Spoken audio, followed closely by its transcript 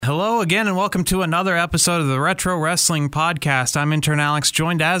Hello again, and welcome to another episode of the Retro Wrestling Podcast. I'm intern Alex,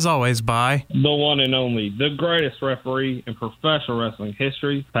 joined as always by the one and only, the greatest referee in professional wrestling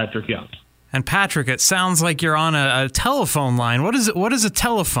history, Patrick Young. And Patrick, it sounds like you're on a telephone line. What is it? What is a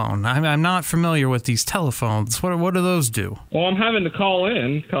telephone? I'm not familiar with these telephones. What do those do? Well, I'm having to call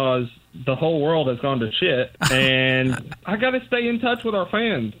in because the whole world has gone to shit, and I got to stay in touch with our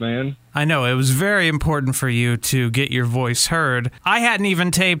fans, man. I know, it was very important for you to get your voice heard. I hadn't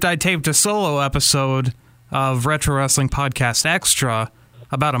even taped a solo episode of Retro Wrestling Podcast Extra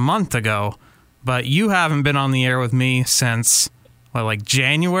about a month ago, but you haven't been on the air with me since, like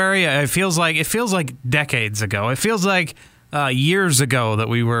January? It feels like decades ago. It feels like years ago that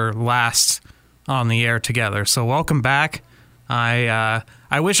we were last on the air together. So welcome back.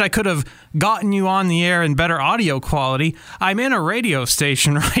 I wish I could have gotten you on the air in better audio quality. I'm in a radio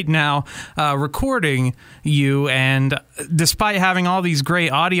station right now recording you, and despite having all these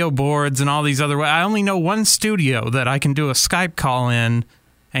great audio boards and all these other... I only know one studio that I can do a Skype call in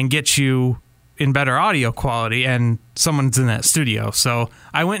and get you in better audio quality, and someone's in that studio. So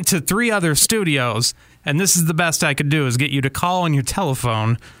I went to 3 other studios, and this is the best I could do, is get you to call on your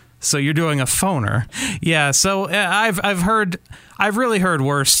telephone. So you're doing a phoner. Yeah, so I've really heard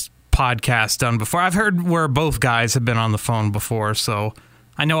worse podcasts done before. I've heard where both guys have been on the phone before, so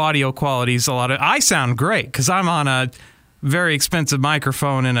I know audio quality's I sound great because I'm on a very expensive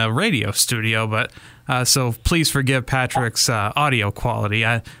microphone in a radio studio, but so please forgive Patrick's audio quality.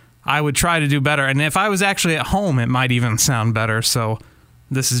 I would try to do better, and if I was actually at home, it might even sound better, so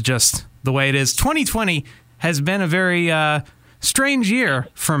this is just the way it is. 2020 has been a very... strange year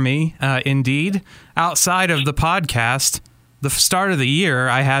for me, indeed. Outside of the podcast, the start of the year,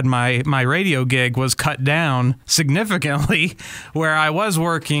 I had my radio gig was cut down significantly, where I was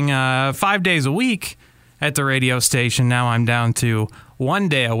working 5 days a week at the radio station. Now I'm down to 1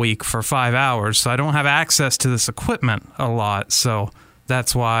 day a week for 5 hours, so I don't have access to this equipment a lot. So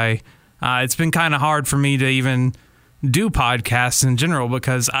that's why it's been kind of hard for me to even do podcasts in general,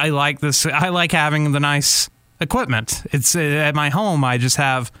 because I like having the nice equipment. It's at my home. I just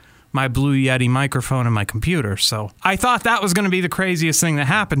have my Blue Yeti microphone and my computer. So I thought that was going to be the craziest thing that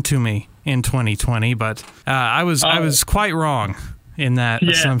happened to me in 2020, but I was quite wrong in that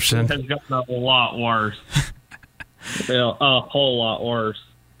assumption. It has gotten a lot worse. A whole lot worse.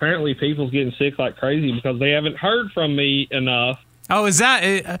 Apparently, people's getting sick like crazy because they haven't heard from me enough. Oh,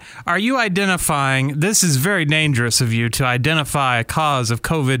 are you identifying, this is very dangerous of you to identify a cause of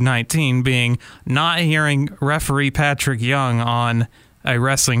COVID-19 being not hearing referee Patrick Young on a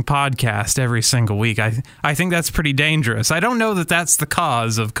wrestling podcast every single week. I think that's pretty dangerous. I don't know that that's the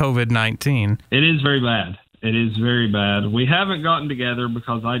cause of COVID-19. It is very bad. It is very bad. We haven't gotten together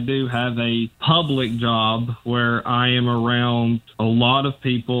because I do have a public job where I am around a lot of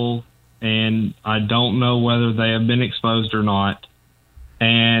people, and I don't know whether they have been exposed or not.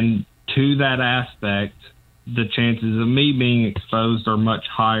 And to that aspect, the chances of me being exposed are much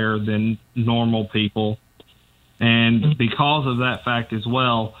higher than normal people. And because of that fact as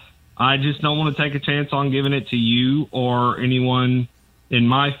well, I just don't want to take a chance on giving it to you or anyone in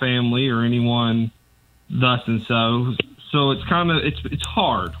my family or anyone thus and so. So it's it's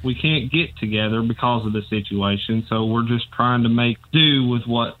hard. We can't get together because of the situation. So we're just trying to make do with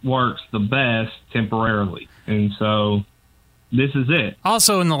what works the best temporarily. And so this is it.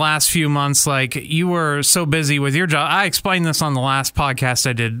 Also, in the last few months, like, you were so busy with your job. I explained this on the last podcast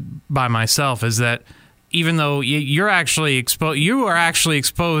I did by myself, is that even though you are actually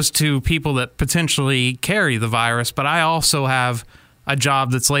exposed to people that potentially carry the virus, but I also have a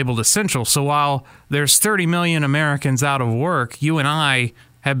job that's labeled essential. So while there's 30 million Americans out of work, you and I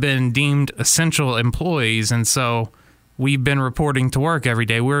have been deemed essential employees, and so we've been reporting to work every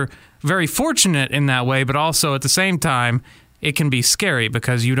day. We're very fortunate in that way, but also at the same time, it can be scary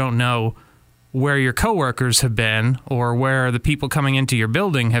because you don't know where your coworkers have been or where the people coming into your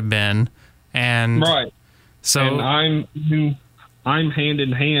building have been. And right. So and I'm hand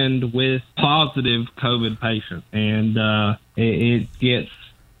in hand with positive COVID patients, and it gets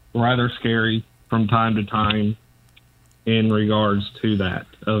rather scary from time to time in regards to that,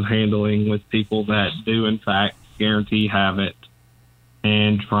 of handling with people that do in fact guarantee have it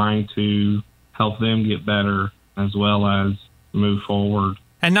and trying to help them get better as well as move forward.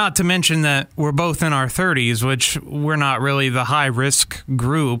 And not to mention that we're both in our 30s, which we're not really the high-risk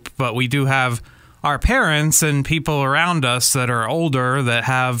group, but we do have our parents and people around us that are older that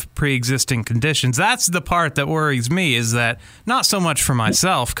have pre-existing conditions. That's the part that worries me, is that not so much for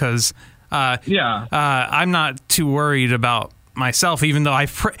myself, because I'm not too worried about myself, even though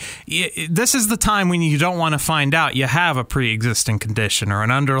this is the time when you don't want to find out you have a pre-existing condition or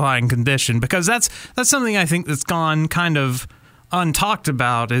an underlying condition, because that's something I think that's gone kind of untalked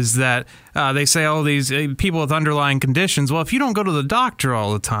about, is that they say, oh, these people with underlying conditions. Well, if you don't go to the doctor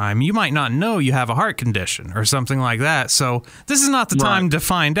all the time, you might not know you have a heart condition or something like that. So this is not the time to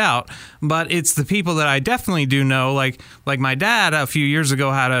find out. But it's the people that I definitely do know, like my dad a few years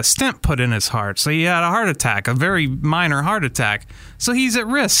ago had a stent put in his heart. So he had a heart attack, a very minor heart attack. So he's at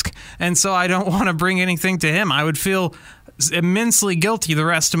risk. And so I don't want to bring anything to him. I would feel immensely guilty the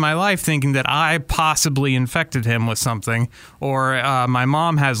rest of my life thinking that I possibly infected him with something, or my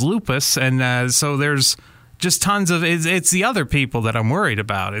mom has lupus, and so there's just tons of it's the other people that I'm worried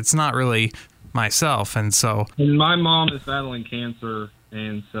about. It's not really myself. And my mom is battling cancer,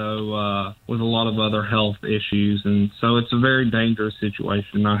 and so with a lot of other health issues, and so it's a very dangerous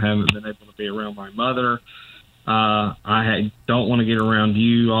situation. I haven't been able to be around my mother. I don't want to get around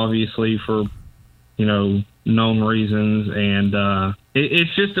you, obviously, for known reasons, and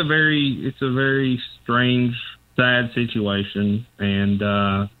it's just a very strange, sad situation, and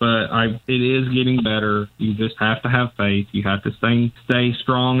but it is getting better. You just have to have faith. You have to stay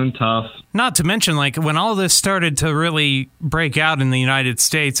strong and tough. Not to mention, like, when all this started to really break out in the United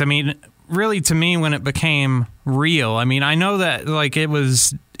States, I mean, really, to me, when it became real, I mean, I know that, like, it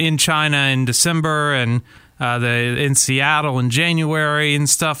was in China in December and in Seattle in January and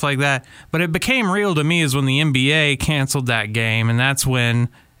stuff like that. But it became real to me is when the NBA canceled that game, and that's when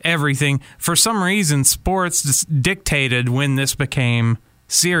everything, for some reason, sports just dictated when this became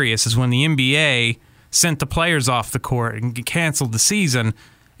serious, is when the NBA sent the players off the court and canceled the season.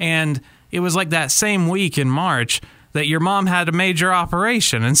 And it was like that same week in March that your mom had a major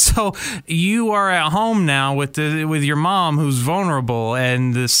operation, and so you are at home now with your mom who's vulnerable,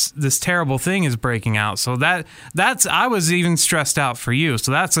 and this terrible thing is breaking out. So that's I was even stressed out for you.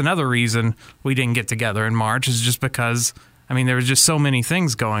 So that's another reason we didn't get together in March, is just because, I mean, there was just so many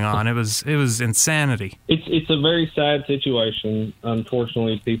things going on. It was insanity. It's a very sad situation.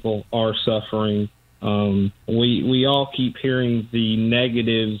 Unfortunately, people are suffering. We all keep hearing the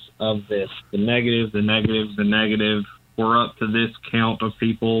negatives of this, the negative. We're up to this count of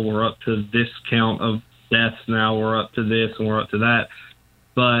people. We're up to this count of deaths now. We're up to this and we're up to that.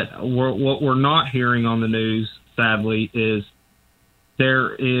 But what we're not hearing on the news, sadly, is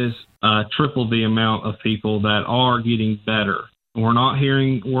there is triple the amount of people that are getting better. We're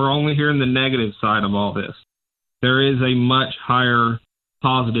only hearing the negative side of all this. There is a much higher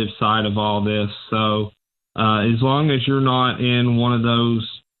positive side of all this. So as long as you're not in one of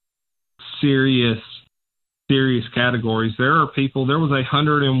those serious categories, there are people. There was a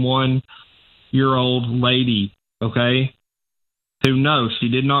 101-year-old lady, okay, who knows she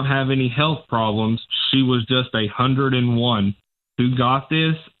did not have any health problems. She was just 101 who got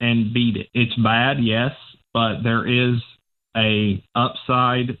this and beat it. It's bad, yes, but there is a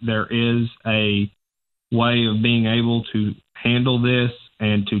upside. There is a way of being able to handle this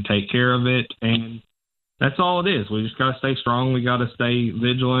and to take care of it, and that's all it is. We just got to stay strong. We got to stay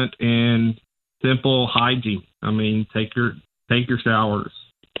vigilant, and simple hygiene. I mean, take your showers,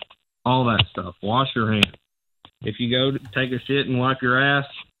 all that stuff. Wash your hands. If you go to take a shit and wipe your ass,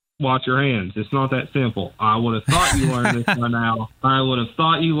 wash your hands. It's not that simple. I would have thought you learned this by now. I would have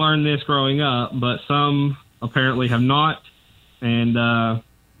thought you learned this growing up, but some apparently have not, and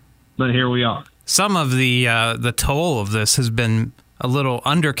but here we are. Some of the toll of this has been a little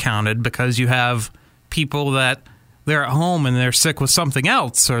undercounted, because you have people that they're at home and they're sick with something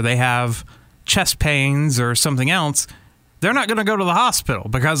else, or they have chest pains or something else. They're not going to go to the hospital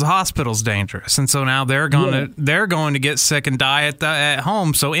because the hospital's dangerous, and so now they're going to get sick and die at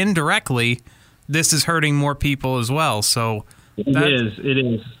home. So indirectly, this is hurting more people as well. So it is.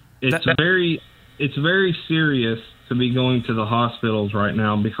 It's very serious to be going to the hospitals right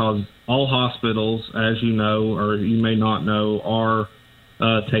now, because all hospitals, as you know, or you may not know, are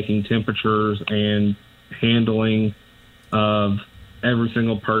taking temperatures and handling of every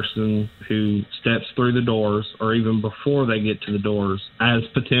single person who steps through the doors, or even before they get to the doors, as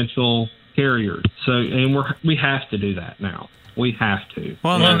potential carriers. So, and we have to do that now. We have to.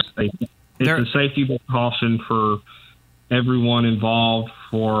 Well, it's a safety precaution for everyone involved,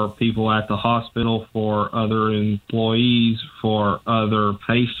 for people at the hospital, for other employees, for other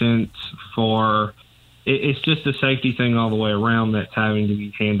patients, it's just a safety thing all the way around that's having to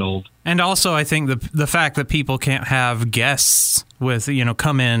be handled. And also, I think the fact that people can't have guests with,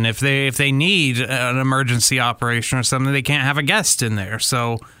 come in if they need an emergency operation or something, they can't have a guest in there.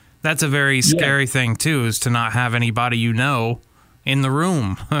 So that's a very scary thing too, is to not have anybody in the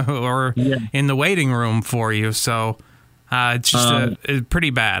room or in the waiting room for you. So It's just pretty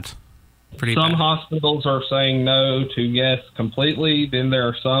bad. Some hospitals are saying no to yes completely. Then there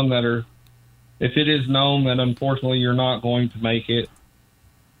are some that are, if it is known that unfortunately you're not going to make it,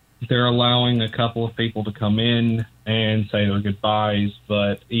 they're allowing a couple of people to come in and say their goodbyes.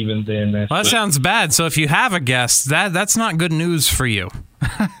 But even then, that sounds bad. So if you have a guest, that's not good news for you.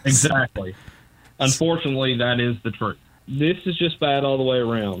 Exactly. Unfortunately, that is the truth. This is just bad all the way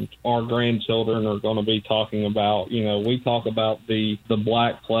around. Our grandchildren are going to be talking about, we talk about the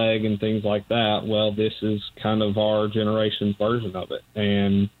Black Plague and things like that. Well, this is kind of our generation's version of it.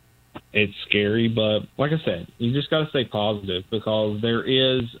 And it's scary, but like I said, you just got to stay positive because there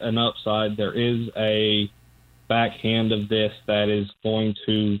is an upside. There is a backhand of this that is going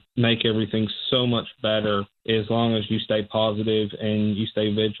to make everything so much better as long as you stay positive and you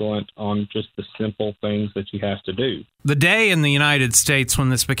stay vigilant on just the simple things that you have to do. The day in the United States when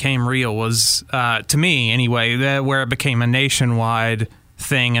this became real was, to me anyway, where it became a nationwide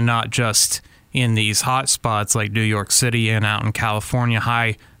thing and not just in these hot spots like New York City and out in California,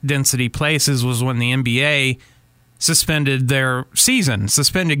 high density places, was when the NBA suspended their season,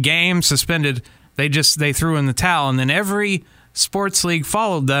 suspended games, they threw in the towel, and then every sports league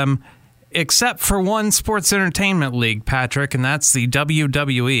followed them except for one sports entertainment league, Patrick, and that's the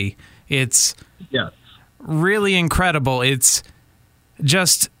WWE. It's really incredible. It's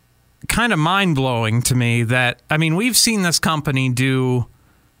just kind of mind-blowing to me that, we've seen this company do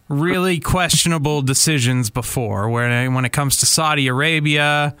really questionable decisions before, when it comes to Saudi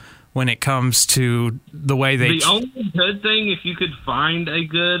Arabia, when it comes to the way they... The only good thing, if you could find a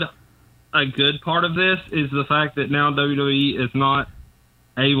good part of this, is the fact that now WWE is not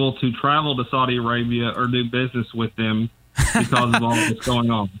able to travel to Saudi Arabia or do business with them because of all that's going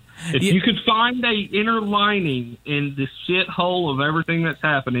on. If you could find a inner lining in the shithole of everything that's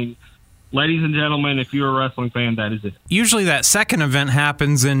happening, ladies and gentlemen, if you're a wrestling fan, that is it. Usually that second event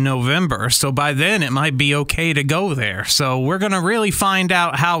happens in November, so by then it might be okay to go there. So we're going to really find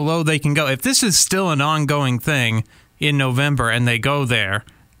out how low they can go. If this is still an ongoing thing in November and they go there,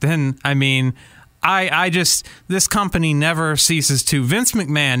 then, this company never ceases to, Vince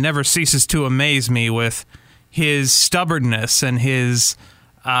McMahon never ceases to amaze me with his stubbornness and his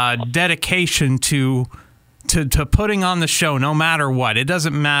dedication to putting on the show no matter what. It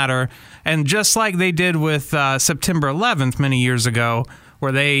doesn't matter. And just like they did with September 11th many years ago,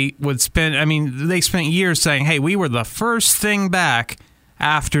 where they would they spent years saying, hey, we were the first thing back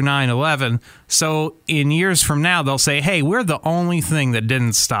after 9/11. So in years from now, they'll say, hey, we're the only thing that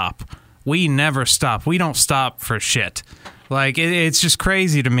didn't stop. We never stop. We don't stop for shit. Like, it's just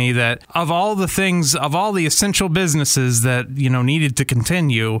crazy to me that of all the essential businesses that, needed to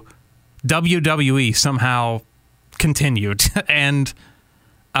continue, WWE somehow continued. And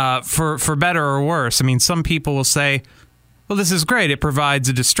for better or worse, some people will say, well, this is great. It provides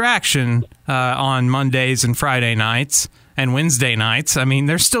a distraction on Mondays and Friday nights and Wednesday nights.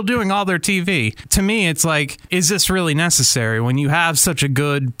 They're still doing all their TV. To me, it's like, is this really necessary when you have such a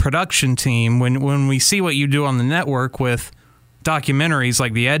good production team? When we see what you do on the network with documentaries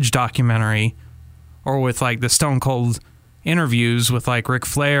like the Edge documentary, or with like the Stone Cold interviews with like Ric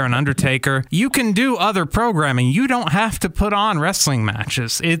Flair and Undertaker, you can do other programming. You don't have to put on wrestling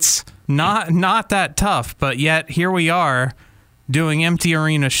matches. It's not that tough, but yet here we are doing empty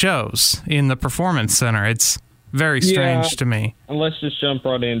arena shows in the Performance Center. It's very strange to me. And let's just jump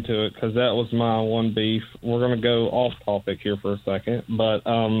right into it, because that was my one beef. We're going to go off topic here for a second, but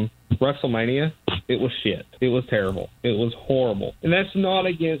WrestleMania, it was shit. It was terrible. It was horrible. And that's not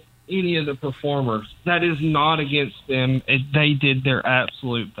against any of the performers. That is not against them. They did their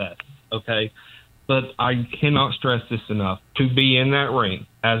absolute best, okay? But I cannot stress this enough. To be in that ring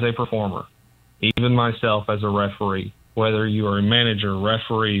as a performer, even myself as a referee, whether you are a manager,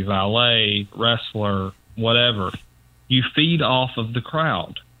 referee, valet, wrestler, whatever, you feed off of the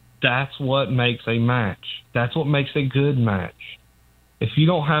crowd. That's what makes a match. That's what makes a good match. If you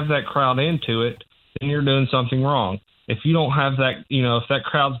don't have that crowd into it, then you're doing something wrong. If you don't have that, if that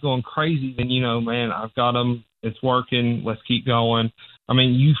crowd's going crazy, then, man, I've got them. It's working. Let's keep going.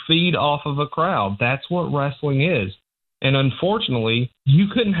 You feed off of a crowd. That's what wrestling is. And unfortunately, you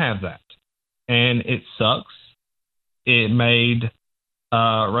couldn't have that. And it sucks. It made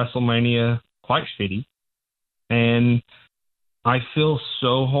WrestleMania quite shitty. And I feel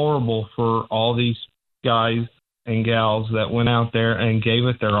so horrible for all these guys and gals that went out there and gave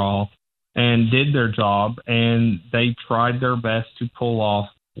it their all and did their job, and they tried their best to pull off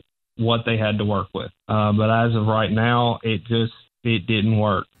what they had to work with. But as of right now, it didn't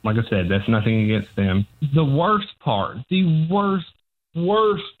work. Like I said, that's nothing against them. The worst part, the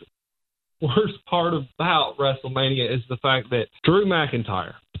worst worst part about WrestleMania is the fact that Drew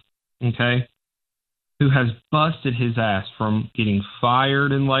McIntyre, okay, who has busted his ass from getting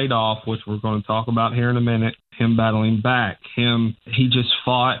fired and laid off, which we're going to talk about here in a minute, him battling back, he just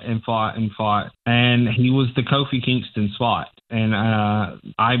fought and fought and fought, and he was the Kofi Kingston spot, and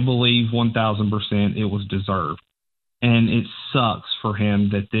I believe 1,000% it was deserved, and it sucks for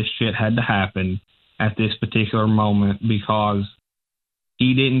him that this shit had to happen at this particular moment, because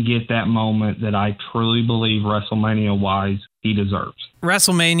he didn't get that moment that I truly believe WrestleMania-wise he deserves.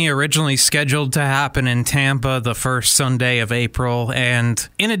 WrestleMania originally scheduled to happen in Tampa the first Sunday of April, and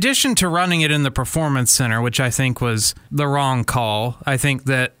in addition to running it in the Performance Center, which I think was the wrong call, I think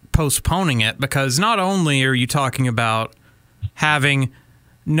that postponing it, because not only are you talking about having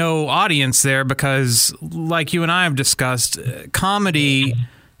no audience there, because like you and I have discussed, comedy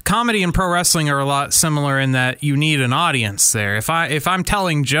and pro wrestling are a lot similar in that you need an audience there. If I'm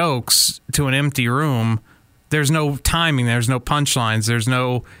telling jokes to an empty room, there's no timing, there's no punchlines, there's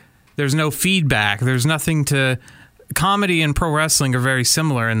no feedback, there's nothing to. Comedy and pro wrestling are very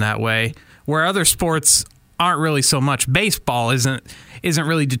similar in that way, where other sports aren't really so much. Baseball isn't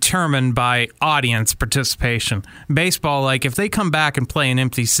really determined by audience participation. Baseball, like if they come back and play in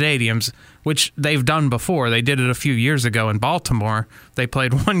empty stadiums, which they've done before, they did it a few years ago in Baltimore. They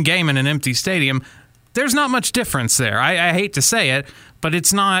played one game in an empty stadium. There's not much difference there. I hate to say it, but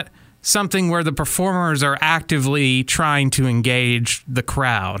it's not something where the performers are actively trying to engage the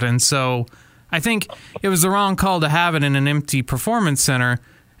crowd. And so I think it was the wrong call to have it in an empty Performance Center.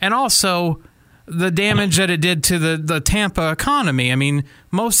 And also the damage that it did to the Tampa economy. I mean,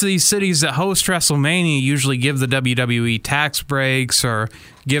 most of these cities that host WrestleMania usually give the WWE tax breaks or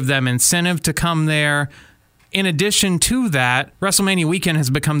give them incentive to come there. In addition to that, WrestleMania weekend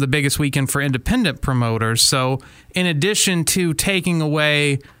has become the biggest weekend for independent promoters. So in addition to taking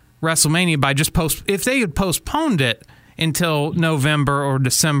away WrestleMania by just if they had postponed it until November or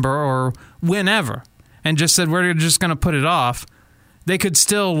December or whenever and just said we're just going to put it off, they could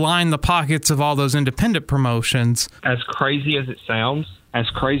still line the pockets of all those independent promotions. As crazy as it sounds,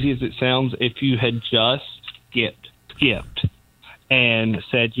 if you had just skipped and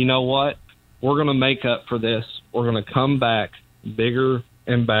said, you know what, we're going to make up for this. We're going to come back bigger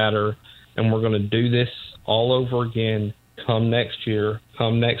and badder, and we're going to do this all over again come next year,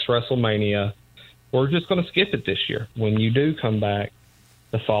 come next WrestleMania. We're just going to skip it this year. When you do come back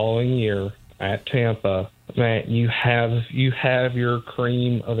the following year at Tampa, man, you have your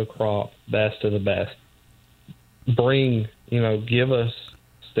cream of the crop, best of the best. Give us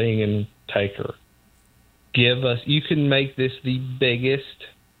Sting and Taker. You can make this the biggest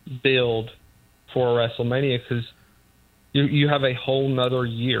build for WrestleMania because you have a whole nother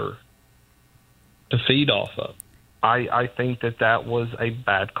year to feed off of. I think that was a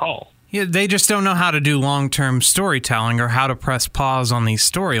bad call. Yeah, they just don't know how to do long-term storytelling or how to press pause on these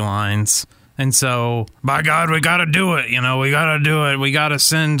storylines. And so, by God, we got to do it. We got to do it. We got to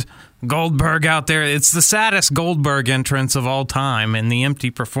send Goldberg out there. It's the saddest Goldberg entrance of all time in the empty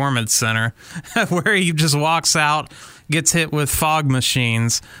Performance Center, where he just walks out, gets hit with fog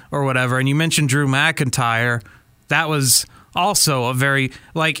machines or whatever. And you mentioned Drew McIntyre. That was also a very,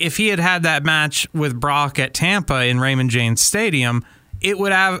 if he had that match with Brock at Tampa in Raymond James Stadium, it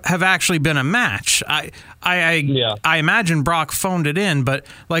would have actually been a match. I imagine Brock phoned it in, but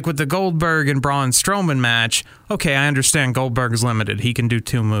like with the Goldberg and Braun Strowman match, okay, I understand Goldberg's limited. He can do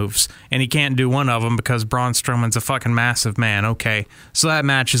 2 moves, and he can't do one of them because Braun Strowman's a fucking massive man. Okay, so that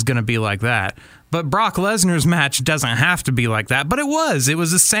match is going to be like that. But Brock Lesnar's match doesn't have to be like that, but it was. It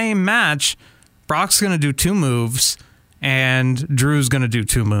was the same match. Brock's going to do 2 moves, and Drew's going to do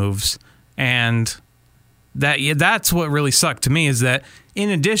 2 moves, and that's what really sucked to me, is that in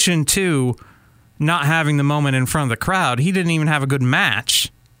addition to not having the moment in front of the crowd, he didn't even have a good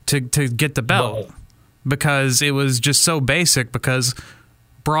match to get the belt because it was just so basic, because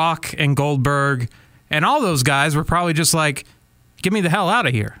Brock and Goldberg and all those guys were probably just like, get me the hell out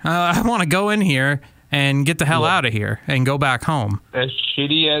of here. I want to go in here and get the hell out of here and go back home. As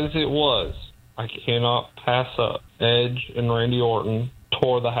shitty as it was, I cannot pass up Edge and Randy Orton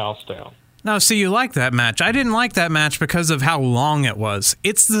tore the house down. No, see, you like that match. I didn't like that match because of how long it was.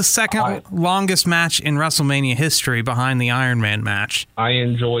 It's the second longest match in WrestleMania history behind the Iron Man match. I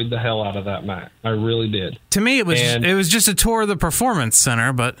enjoyed the hell out of that match. I really did. To me, it was just a tour of the Performance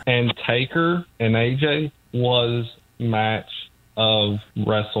Center, but... And Taker and AJ was match of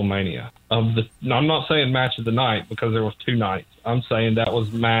WrestleMania. I'm not saying match of the night because there was 2 nights. I'm saying that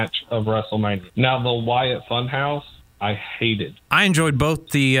was match of WrestleMania. Now, the Wyatt Funhouse, I hated. I enjoyed both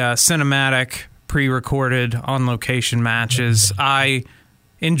the cinematic, pre-recorded, on-location matches.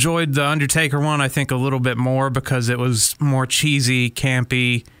 enjoyed the Undertaker one, I think, a little bit more because it was more cheesy,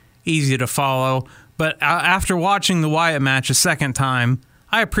 campy, easy to follow. But after watching the Wyatt match a second time,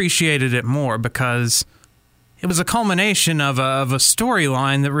 I appreciated it more because it was a culmination of a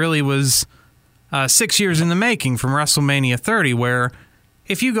storyline that really was 6 years in the making from WrestleMania 30, where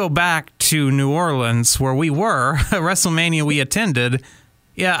if you go back to New Orleans, where we were, WrestleMania we attended,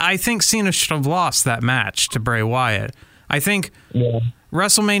 yeah, I think Cena should have lost that match to Bray Wyatt. I think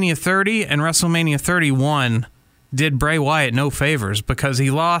WrestleMania 30 and WrestleMania 31 did Bray Wyatt no favors because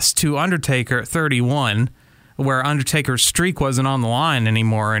he lost to Undertaker at 31, where Undertaker's streak wasn't on the line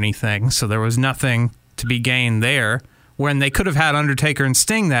anymore or anything, so there was nothing to be gained there, when they could have had Undertaker and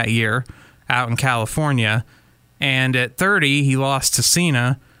Sting that year out in California. And at 30, he lost to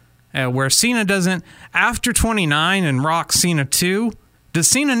Cena, where Cena doesn't... After 29 and Rock Cena 2, does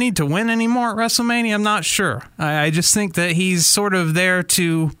Cena need to win anymore at WrestleMania? I'm not sure. I just think that he's sort of there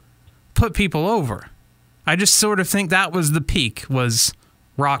to put people over. I just sort of think that was the peak, was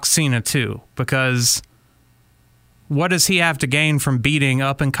Rock Cena 2, because what does he have to gain from beating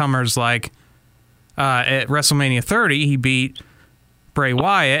up-and-comers like at WrestleMania 30, he beat Bray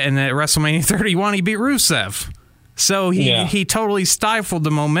Wyatt, and at WrestleMania 31, he beat Rusev. So he totally stifled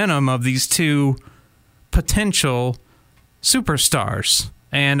the momentum of these two potential superstars.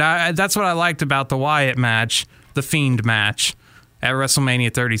 And that's what I liked about the Wyatt match, the Fiend match at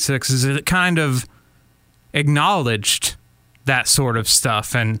WrestleMania 36, is it kind of acknowledged that sort of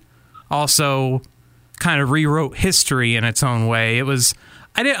stuff and also kind of rewrote history in its own way. It was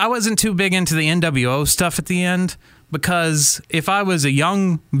I wasn't too big into the NWO stuff at the end, because if I was a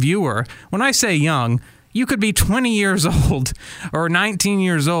young viewer, when I say young, you could be 20 years old or 19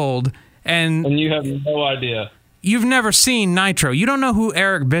 years old and you have no idea. You've never seen Nitro. You don't know who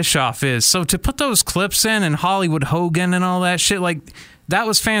Eric Bischoff is. So to put those clips in and Hollywood Hogan and all that shit, like, that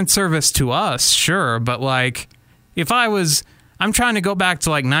was fan service to us, sure. But, like, if I'm trying to go back to,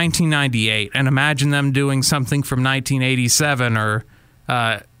 like, 1998 and imagine them doing something from 1987 or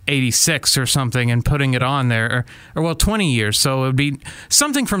 86 or something and putting it on there. Or 20 years. So it would be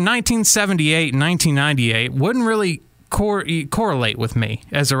something from 1978 and 1998 wouldn't really correlate with me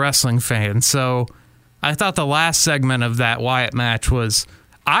as a wrestling fan. So I thought the last segment of that Wyatt match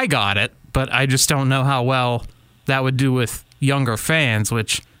I got it, but I just don't know how well that would do with younger fans,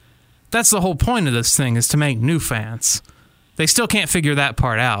 which that's the whole point of this thing, is to make new fans. They still can't figure that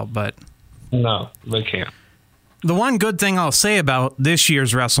part out, but... No, they can't. The one good thing I'll say about this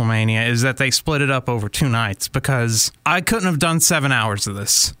year's WrestleMania is that they split it up over 2 nights, because I couldn't have done 7 hours of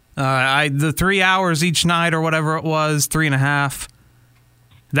this. The 3 hours each night or whatever it was, 3.5...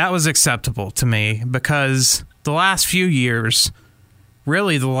 that was acceptable to me, because the last few years,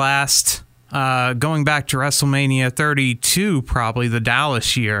 really the last, going back to WrestleMania 32, probably the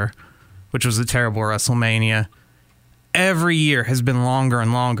Dallas year, which was a terrible WrestleMania, every year has been longer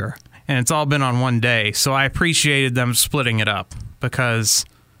and longer, and it's all been on one day. So I appreciated them splitting it up, because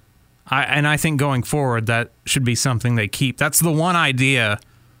I think going forward that should be something they keep. That's the one idea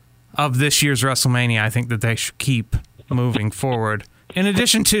of this year's WrestleMania I think that they should keep moving forward. In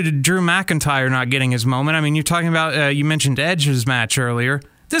addition to Drew McIntyre not getting his moment, I mean, you're talking about, you mentioned Edge's match earlier.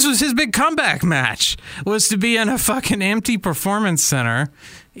 This was his big comeback match, was to be in a fucking empty performance center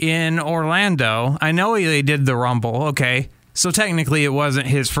in Orlando. I know they did the Rumble, okay, so technically it wasn't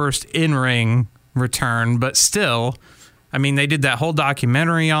his first in-ring return, but still, I mean, they did that whole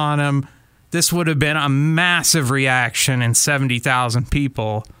documentary on him. This would have been a massive reaction and 70,000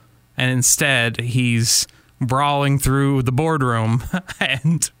 people, and instead he's brawling through the boardroom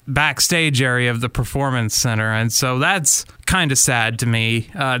and backstage area of the performance center. And so that's kind of sad to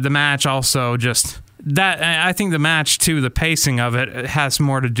me. The match also just... I think the match, too, the pacing of it has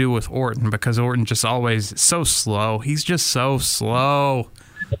more to do with Orton, because Orton just always is so slow. He's just so slow.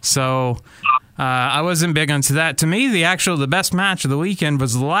 So I wasn't big onto that. To me, the best match of the weekend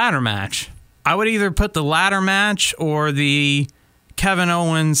was the ladder match. I would either put the ladder match or the Kevin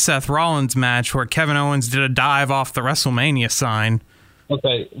Owens Seth Rollins match, where Kevin Owens did a dive off the WrestleMania sign.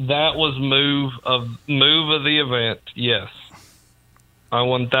 Okay, that was move of the event. Yes, I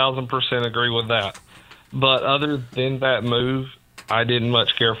 1,000% agree with that. But other than that move, I didn't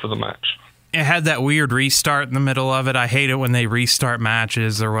much care for the match. It had that weird restart in the middle of it. I hate it when they restart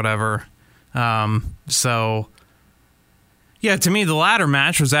matches or whatever. So yeah, to me, the ladder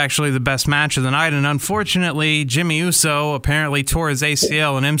match was actually the best match of the night, and unfortunately, Jimmy Uso apparently tore his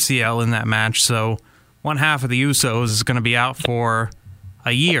ACL and MCL in that match, so one half of the Usos is going to be out for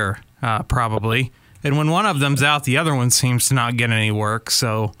a year, probably. And when one of them's out, the other one seems to not get any work,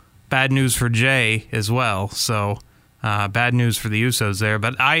 so bad news for Jay as well. So Bad news for the Usos there,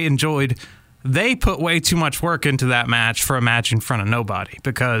 but I enjoyed. They put way too much work into that match for a match in front of nobody,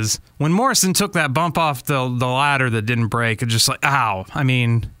 because when Morrison took that bump off the ladder that didn't break, it's just like, ow. I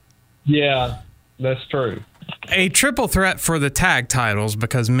mean... Yeah, that's true. A triple threat for the tag titles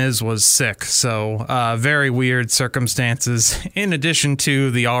because Miz was sick, so very weird circumstances in addition to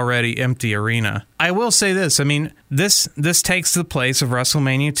the already empty arena. I will say this, I mean, this takes the place of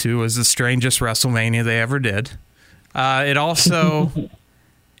WrestleMania 2 as the strangest WrestleMania they ever did. It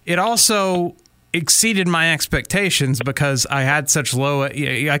also exceeded my expectations because I had such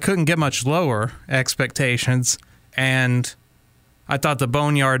I couldn't get much lower expectations, and I thought the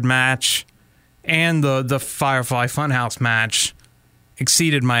Boneyard match and the Firefly Funhouse match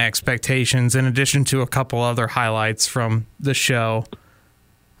exceeded my expectations, in addition to a couple other highlights from the show.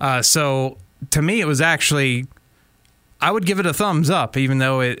 So to me, it was actually... I would give it a thumbs up, even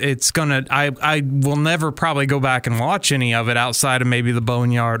though it's gonna... I will never probably go back and watch any of it outside of maybe the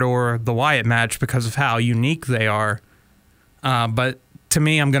Boneyard or the Wyatt match because of how unique they are. But to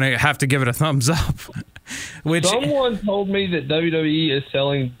me, I'm going to have to give it a thumbs up. Someone told me that WWE is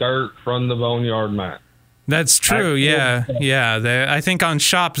selling dirt from the Boneyard match. That's true, yeah. I think on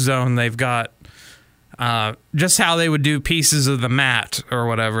Shop Zone they've got... just how they would do pieces of the mat or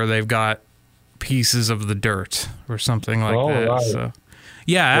whatever, they've got pieces of the dirt or something like that. Right. So,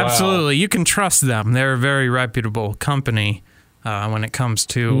 yeah, absolutely. You can trust them. They're a very reputable company when it comes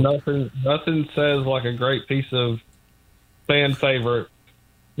to... Nothing says like a great piece of fan favorite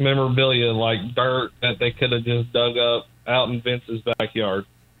memorabilia like dirt that they could have just dug up out in Vince's backyard.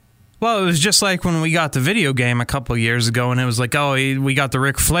 Well, it was just like when we got the video game a couple of years ago, and it was like, oh, we got the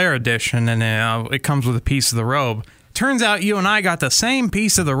Ric Flair edition, and it comes with a piece of the robe. Turns out you and I got the same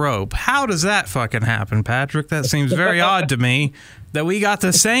piece of the robe. How does that fucking happen, Patrick? That seems very odd to me, that we got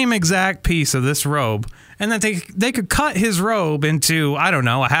the same exact piece of this robe, and that they could cut his robe into, I don't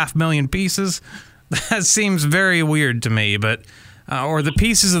know, 500,000 pieces. That seems very weird to me, but... or the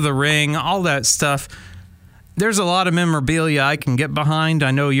pieces of the ring, all that stuff. There's a lot of memorabilia I can get behind.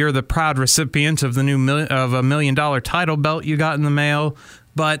 I know you're the proud recipient of the new $1 million title belt you got in the mail,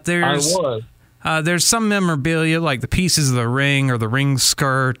 but there's some memorabilia like the pieces of the ring or the ring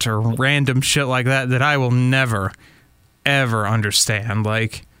skirt or random shit like that I will never, ever understand.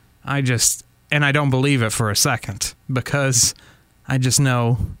 Like, and I don't believe it for a second because I just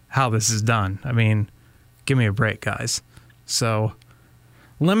know how this is done. I mean, give me a break, guys. So...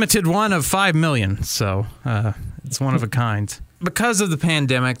 limited one of 5 million, so it's one of a kind. Because of the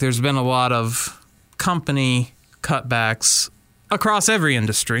pandemic, there's been a lot of company cutbacks across every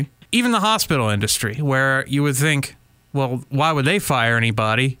industry, even the hospital industry, where you would think, well, why would they fire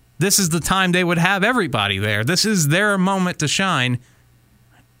anybody? This is the time they would have everybody there. This is their moment to shine.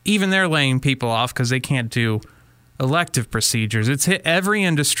 Even they're laying people off because they can't do elective procedures. It's hit every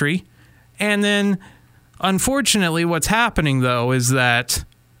industry. And then, unfortunately, what's happening, though, is that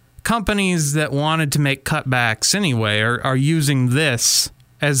companies that wanted to make cutbacks anyway are using this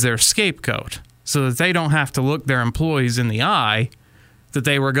as their scapegoat so that they don't have to look their employees in the eye that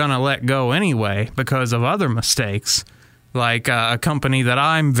they were going to let go anyway because of other mistakes. Like a company that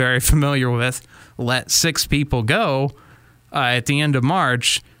I'm very familiar with let 6 people go at the end of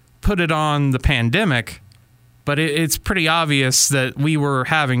March, put it on the pandemic, but it's pretty obvious that we were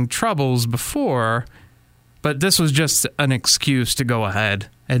having troubles before, but this was just an excuse to go ahead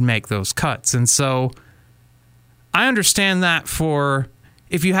and make those cuts. And so I understand that for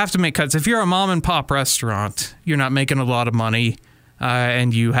if you have to make cuts. If you're a mom and pop restaurant, you're not making a lot of money,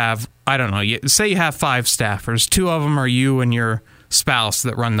 and you have, I don't know, say you have 5 staffers. 2 of them are you and your spouse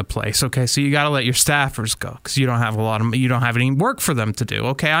that run the place. Okay, so you got to let your staffers go because you don't have you don't have any work for them to do.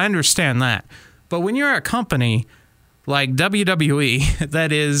 Okay, I understand that. But when you're a company like WWE,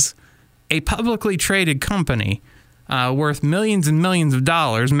 that is a publicly traded company, worth millions and millions of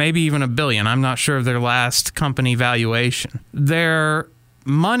dollars, maybe even $1 billion. I'm not sure of their last company valuation. Their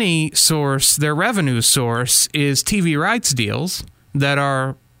money source, their revenue source is TV rights deals that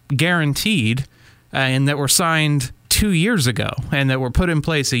are guaranteed and that were signed 2 years ago and that were put in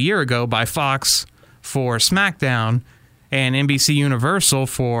place a year ago by Fox for SmackDown and NBC Universal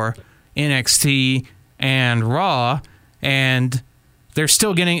for NXT and Raw. And they're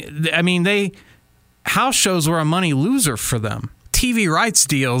still getting, I mean, house shows were a money loser for them. TV rights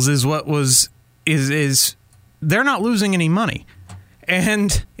deals is what is they're not losing any money.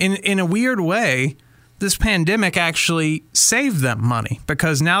 And in a weird way, this pandemic actually saved them money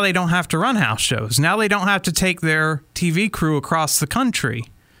because now they don't have to run house shows. Now they don't have to take their TV crew across the country.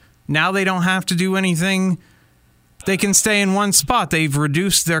 Now they don't have to do anything. They can stay in one spot. They've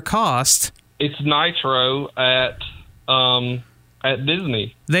reduced their cost. It's Nitro at at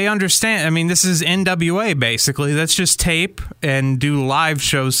Disney. They understand. I mean, this is NWA, basically. Let's just tape and do live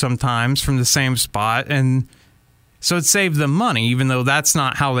shows sometimes from the same spot. And so it saved them money, even though that's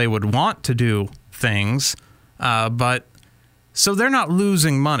not how they would want to do things. But so they're not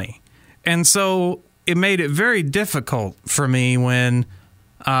losing money. And so it made it very difficult for me when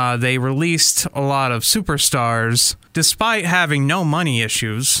they released a lot of superstars, despite having no money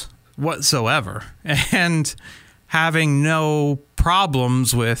issues whatsoever and having no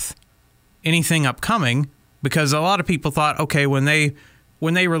problems with anything upcoming, because a lot of people thought, okay, when they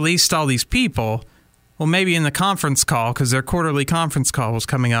released all these people, well, maybe in the conference call, because their quarterly conference call was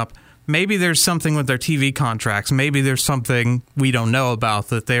coming up, maybe there's something with their TV contracts. Maybe there's something we don't know about,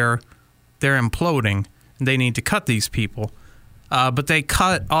 that they're imploding and they need to cut these people. But they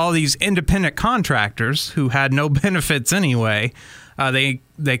cut all these independent contractors who had no benefits anyway.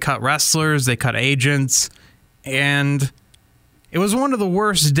 They cut wrestlers, they cut agents, and it was one of the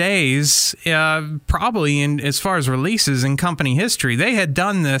worst days, probably as far as releases in company history. They had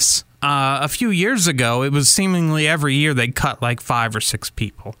done this a few years ago. It was seemingly every year they'd cut like 5 or 6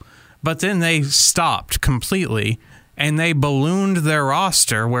 people. But then they stopped completely, and they ballooned their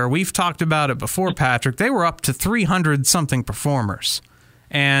roster, where we've talked about it before, Patrick. They were up to 300-something performers.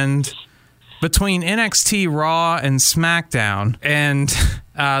 And between NXT, Raw, and SmackDown, and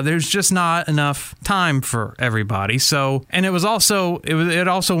there's just not enough time for everybody. So, and it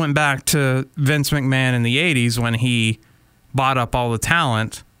also went back to Vince McMahon in the 80s when he bought up all the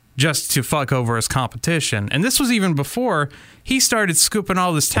talent just to fuck over his competition. And this was even before he started scooping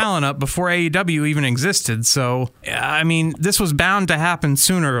all this talent up, before AEW even existed. So, I mean, this was bound to happen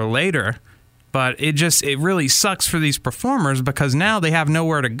sooner or later. But it really sucks for these performers, because now they have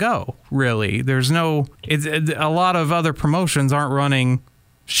nowhere to go, really. There's a lot of other promotions aren't running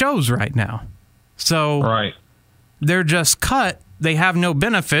shows right now. So right. They're just cut. They have no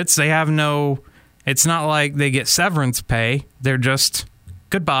benefits. It's not like they get severance pay. They're just,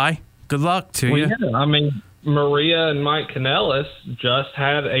 goodbye. Good luck to you. Yeah, I mean, Maria and Mike Kanellis just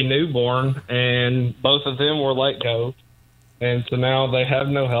had a newborn, and both of them were let go. And so now they have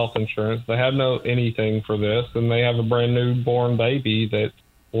no health insurance. They have no anything for this. And they have a brand new born baby that's,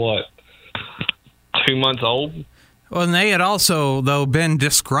 2 months old? Well, and they had also, though, been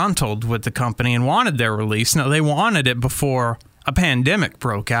disgruntled with the company and wanted their release. No, they wanted it before a pandemic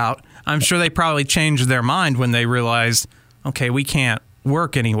broke out. I'm sure they probably changed their mind when they realized, okay, we can't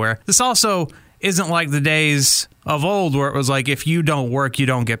work anywhere. This also isn't like the days of old where it was like, if you don't work, you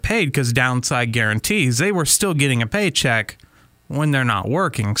don't get paid, because downside guarantees. They were still getting a paycheck when they're not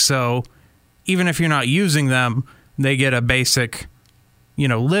working. So even if you're not using them, they get a basic,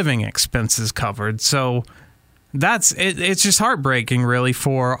 living expenses covered. So that's it. It's just heartbreaking, really,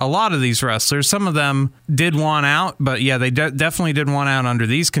 for a lot of these wrestlers. Some of them did want out, but yeah, they definitely did want out under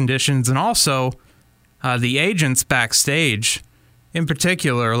these conditions. And also the agents backstage, in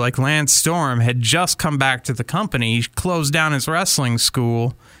particular, like Lance Storm, had just come back to the company. He closed down his wrestling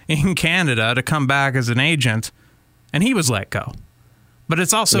school in Canada to come back as an agent, and he was let go. But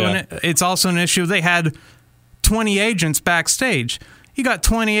it's also an issue. They had 20 agents backstage. You got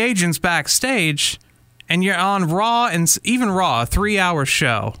 20 agents backstage, and you're on Raw, and even Raw, a 3-hour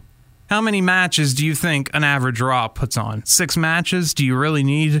show. How many matches do you think an average Raw puts on? 6 matches? Do you really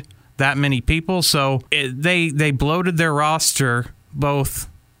need that many people? So they bloated their roster both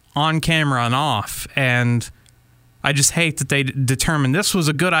on camera and off, and I just hate that they determined this was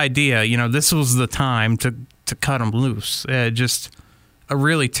a good idea. This was the time to cut them loose. Just a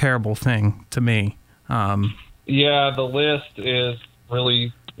really terrible thing to me. Yeah, the list is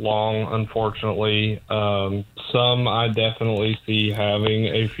really long, unfortunately. Some I definitely see having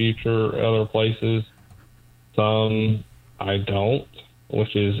a future other places. Some I don't,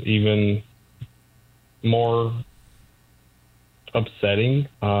 which is even more upsetting.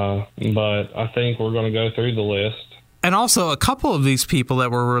 But I think we're going to go through the list. And also, a couple of these people that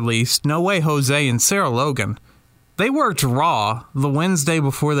were released, No Way Jose and Sarah Logan, they worked Raw the Wednesday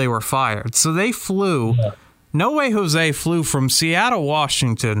before they were fired. So they flew. Yeah. No Way Jose flew from Seattle,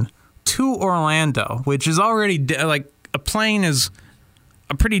 Washington to Orlando, which is already, a plane is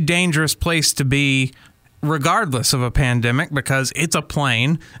a pretty dangerous place to be regardless of a pandemic, because it's a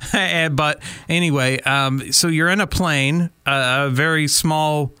plane. But anyway, so you're in a plane, a very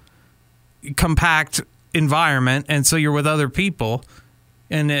small, compact environment, and so you're with other people,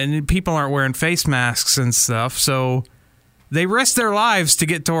 and people aren't wearing face masks and stuff, so they risked their lives to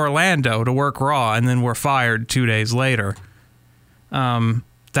get to Orlando to work Raw, and then were fired 2 days later.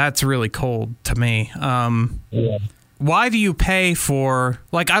 That's really cold to me. Yeah. why do you pay for,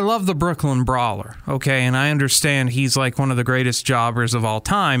 like, I love the Brooklyn Brawler, okay, and I understand he's like one of the greatest jobbers of all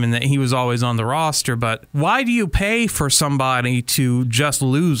time and that he was always on the roster, but why do you pay for somebody to just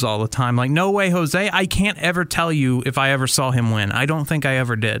lose all the time? Like, No Way Jose, I can't ever tell you if I ever saw him win. I don't think I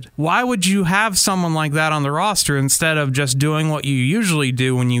ever did. Why would you have someone like that on the roster instead of just doing what you usually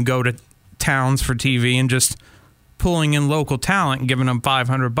do when you go to towns for TV and just pulling in local talent and giving them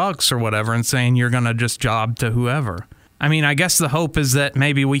 $500 or whatever and saying you're going to just job to whoever? I mean, I guess the hope is that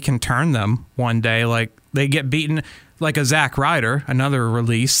maybe we can turn them one day. Like, they get beaten, like a Zack Ryder, another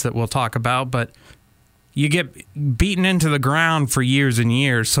release that we'll talk about, but you get beaten into the ground for years and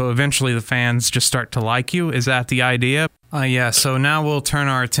years, so eventually the fans just start to like you. Is that the idea? Yeah, so now we'll turn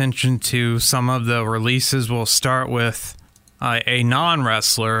our attention to some of the releases. We'll start with a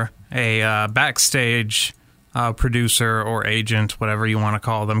non-wrestler, a backstage producer or agent, whatever you want to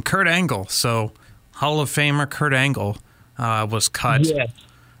call them, Kurt Angle. So Hall of Famer Kurt Angle was cut. Yes.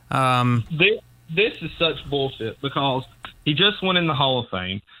 This is such bullshit because he just went in the Hall of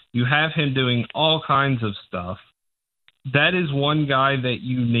Fame. You have him doing all kinds of stuff. That is one guy that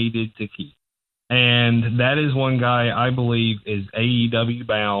you needed to keep. And that is one guy I believe is AEW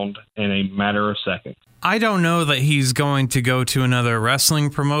bound in a matter of seconds. I don't know that he's going to go to another wrestling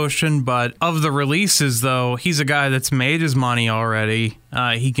promotion, but of the releases, though, he's a guy that's made his money already.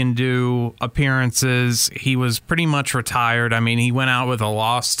 He can do appearances. He was pretty much retired. I mean, he went out with a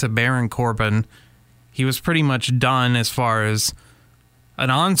loss to Baron Corbin. He was pretty much done as far as an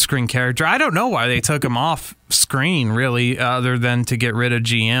on-screen character. I don't know why they took him off screen, really, other than to get rid of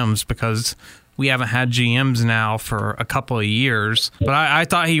GMs, because we haven't had GMs now for a couple of years, but I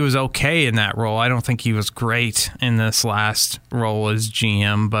thought he was okay in that role. I don't think he was great in this last role as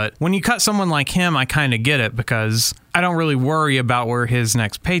GM, but when you cut someone like him, I kind of get it, because I don't really worry about where his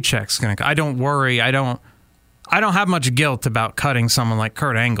next paycheck's going to go. I don't worry. I don't have much guilt about cutting someone like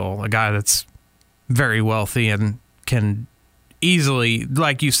Kurt Angle, a guy that's very wealthy and can easily,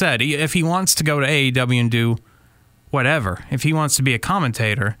 like you said, if he wants to go to AEW and do whatever, if he wants to be a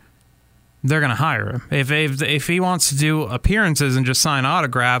commentator, they're going to hire him. If he wants to do appearances and just sign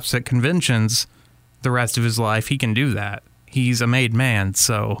autographs at conventions the rest of his life, he can do that. He's a made man,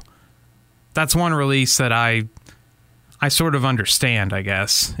 so that's one release that I sort of understand, I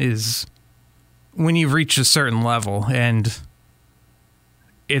guess, is when you've reached a certain level and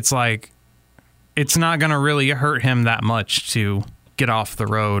it's like it's not going to really hurt him that much to get off the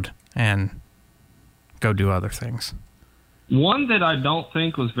road and go do other things. One that I don't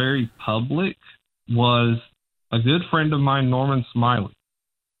think was very public was a good friend of mine, Norman Smiley.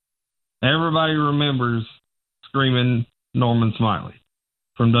 Everybody remembers screaming Norman Smiley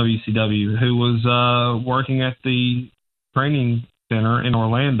from WCW, who was working at the training center in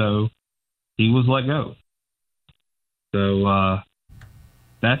Orlando. He was let go. So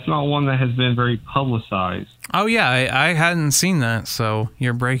that's not one that has been very publicized. Oh, yeah, I hadn't seen that, so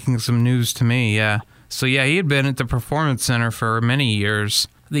you're breaking some news to me, yeah. So, yeah, he had been at the Performance Center for many years.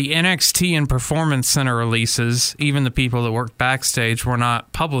 The NXT and Performance Center releases, even the people that worked backstage, were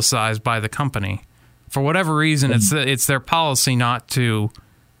not publicized by the company. For whatever reason, it's their policy not to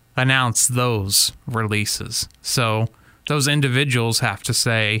announce those releases. So those individuals have to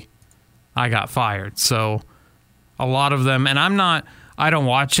say, I got fired. So a lot of them, and I don't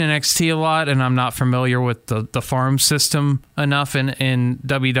watch NXT a lot, and I'm not familiar with the farm system enough in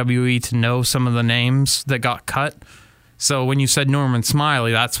WWE to know some of the names that got cut. So when you said Norman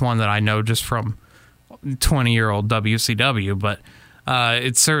Smiley, that's one that I know just from 20-year-old WCW. But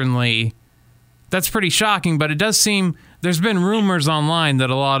it's certainly, that's pretty shocking. But it does seem, there's been rumors online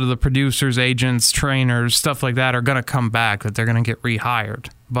that a lot of the producers, agents, trainers, stuff like that are going to come back, that they're going to get rehired.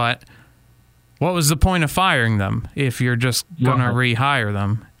 But what was the point of firing them if you're just going to rehire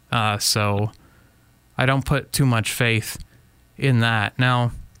them? So I don't put too much faith in that.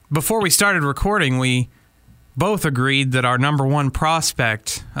 Now, before we started recording, we both agreed that our number one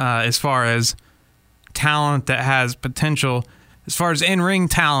prospect, as far as talent that has potential, as far as in-ring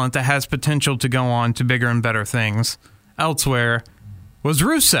talent that has potential to go on to bigger and better things elsewhere, was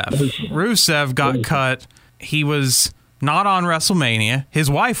Rusev. Rusev got cut. He was not on WrestleMania. His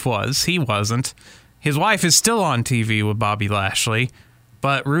wife was. He wasn't. His wife is still on TV with Bobby Lashley,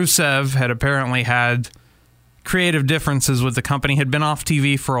 but Rusev had apparently had creative differences with the company, had been off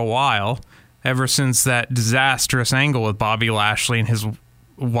TV for a while, ever since that disastrous angle with Bobby Lashley and his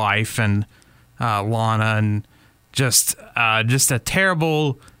wife and Lana, and just a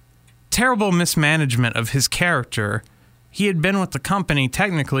terrible mismanagement of his character he had been with the company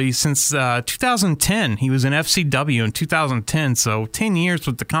technically since 2010. He was in FCW in 2010, so 10 years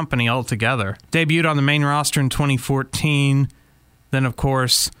with the company altogether. Debuted on the main roster in 2014. Then, of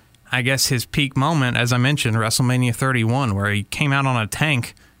course, I guess his peak moment, as I mentioned, WrestleMania 31, where he came out on a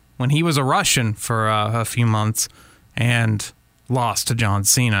tank when he was a Russian for a few months and lost to John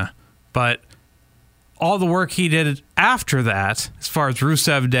Cena. But all the work he did after that, as far as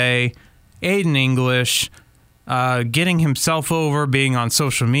Rusev Day, Aiden English, getting himself over, being on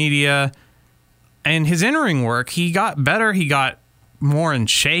social media, and his in-ring work, he got better. He got more in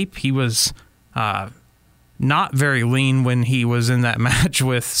shape. He was not very lean when he was in that match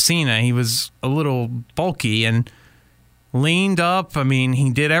with Cena. He was a little bulky and leaned up. I mean,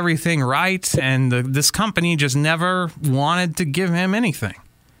 he did everything right, and this company just never wanted to give him anything.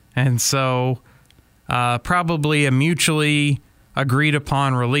 And so probably a mutually agreed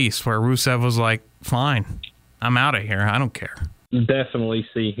upon release where Rusev was like, fine, I'm out of here. I don't care. Definitely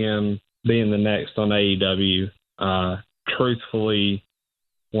see him being the next on AEW. Truthfully,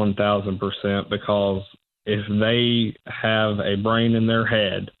 1,000%, because if they have a brain in their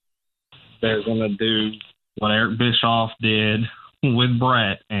head, they're going to do what Eric Bischoff did with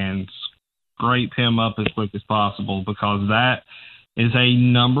Brett and scrape him up as quick as possible, because that is a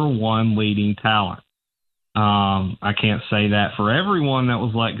number one leading talent. I can't say that for everyone that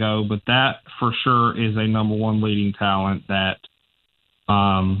was let go, but that for sure is a number one leading talent that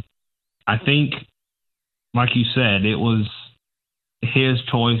I think, like you said, it was his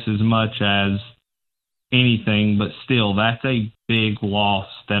choice as much as anything, but still, that's a big loss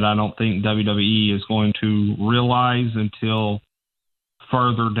that I don't think WWE is going to realize until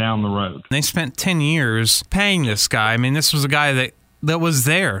further down the road. They spent 10 years paying this guy. I mean, this was a guy that was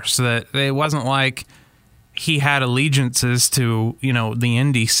there, so that it wasn't like he had allegiances to, the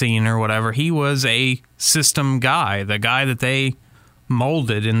indie scene or whatever. He was a system guy, the guy that they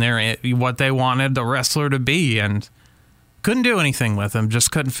molded in what they wanted the wrestler to be, and couldn't do anything with him,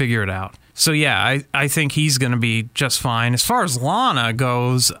 just couldn't figure it out. So yeah, I think he's going to be just fine. As far as Lana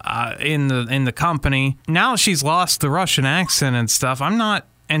goes in the company, now she's lost the Russian accent and stuff.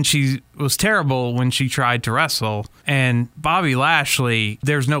 And she was terrible when she tried to wrestle. And Bobby Lashley,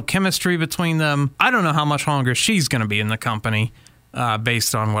 there's no chemistry between them. I don't know how much longer she's going to be in the company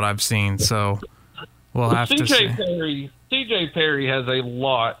based on what I've seen. So we'll have to see. CJ Perry has a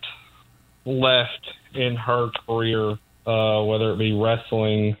lot left in her career, whether it be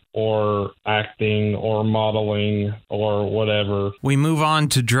wrestling or acting or modeling or whatever. We move on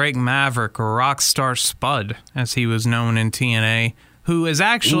to Drake Maverick, or Rockstar Spud, as he was known in TNA, who is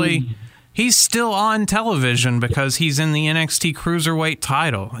actually, he's still on television because he's in the NXT Cruiserweight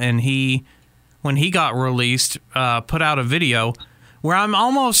title. And when he got released, put out a video where I'm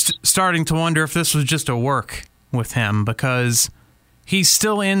almost starting to wonder if this was just a work with him, because he's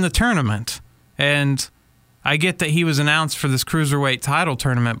still in the tournament. And I get that he was announced for this Cruiserweight title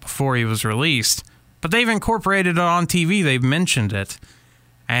tournament before he was released, but they've incorporated it on TV. They've mentioned it.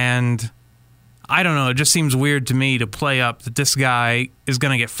 And I don't know, it just seems weird to me to play up that this guy is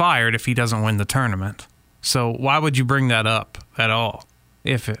going to get fired if he doesn't win the tournament. So why would you bring that up at all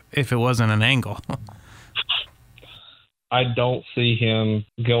if it wasn't an angle? I don't see him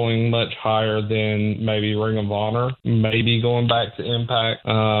going much higher than maybe Ring of Honor, maybe going back to Impact,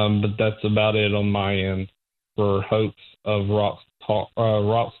 but that's about it on my end for hopes of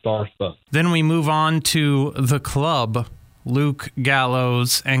Rockstar stuff. Then we move on to the Club, Luke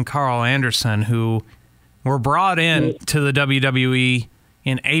Gallows and Carl Anderson, who were brought in to the WWE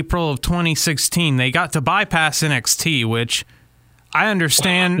in April of 2016. They got to bypass NXT, which I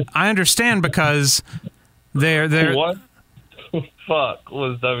understand. I understand because they're what the fuck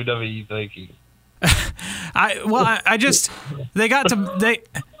was WWE thinking?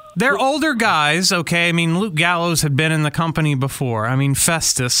 They're older guys, okay? I mean, Luke Gallows had been in the company before. I mean,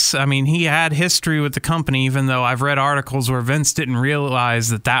 Festus, he had history with the company, even though I've read articles where Vince didn't realize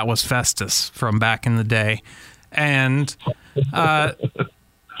that was Festus from back in the day. And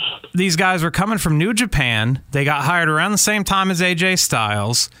these guys were coming from New Japan. They got hired around the same time as AJ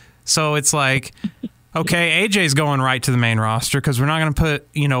Styles. So it's like, okay, AJ's going right to the main roster because we're not going to put,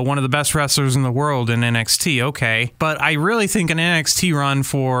 one of the best wrestlers in the world in NXT, okay. But I really think an NXT run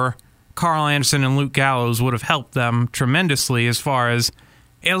for Carl Anderson and Luke Gallows would have helped them tremendously, as far as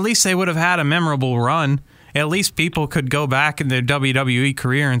at least they would have had a memorable run. At least people could go back in their WWE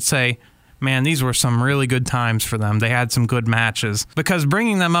career and say, man, these were some really good times for them. They had some good matches. Because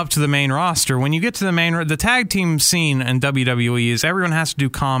bringing them up to the main roster, when you get to the tag team scene in WWE is everyone has to do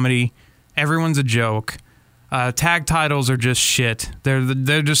comedy. Everyone's a joke. Tag titles are just shit.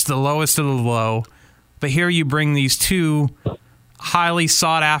 They're just the lowest of the low. But here you bring these two highly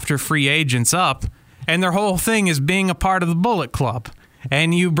sought-after free agents up, and their whole thing is being a part of the Bullet Club.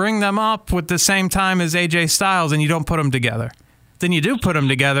 And you bring them up with the same time as AJ Styles, and you don't put them together. Then you do put them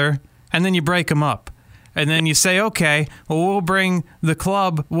together, and then you break them up. And then you say, okay, well, we'll bring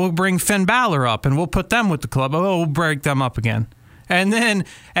Finn Balor up, and we'll put them with the club. Oh, we'll break them up again. And then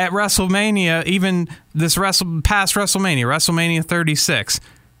at WrestleMania, even this past WrestleMania 36,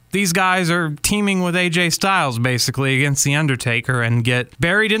 these guys are teaming with AJ Styles, basically, against The Undertaker and get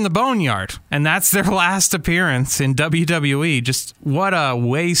buried in the boneyard. And that's their last appearance in WWE. Just what a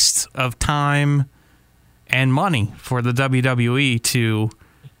waste of time and money for the WWE to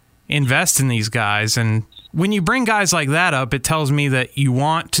invest in these guys. And when you bring guys like that up, it tells me that you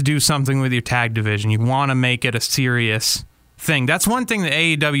want to do something with your tag division. You want to make it a serious thing. That's one thing that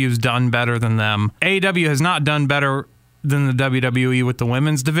AEW has done better than them. AEW has not done better than the WWE with the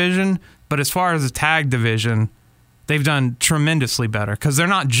women's division, but as far as the tag division, they've done tremendously better because they're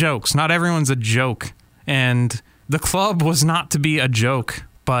not jokes. Not everyone's a joke, and the club was not to be a joke,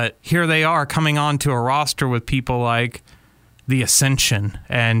 but here they are coming onto a roster with people like the Ascension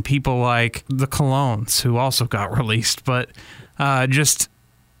and people like the Colognes, who also got released, but just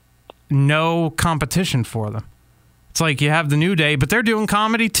no competition for them. It's like you have the New Day, but they're doing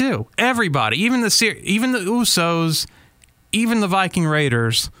comedy too. Everybody, even the Usos, even the Viking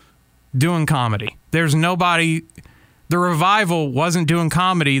Raiders, doing comedy. There's nobody. The Revival wasn't doing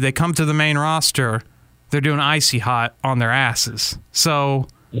comedy. They come to the main roster. They're doing Icy Hot on their asses. So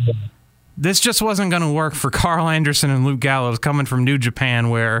this just wasn't going to work for Carl Anderson and Luke Gallows coming from New Japan,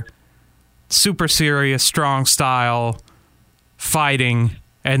 where super serious, strong style, fighting,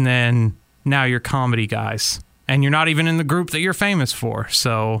 and then now you're comedy guys. And you're not even in the group that you're famous for.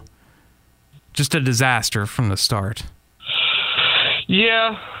 So just a disaster from the start.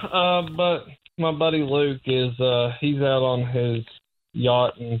 Yeah, but my buddy Luke is he's out on his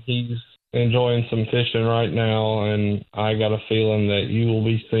yacht and he's enjoying some fishing right now, and I got a feeling that you will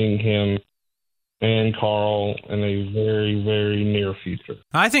be seeing him and Carl in a very, very near future.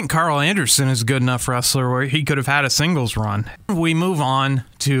 I think Carl Anderson is a good enough wrestler where he could have had a singles run. We move on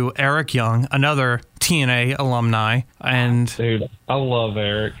to Eric Young, another TNA alumni. And dude, I love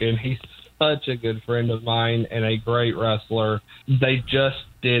Eric, and he's such a good friend of mine and a great wrestler. They just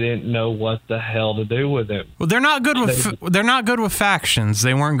didn't know what the hell to do with him. Well, they're not good with factions.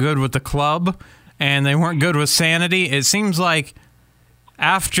 They weren't good with the club, and they weren't good with Sanity. It seems like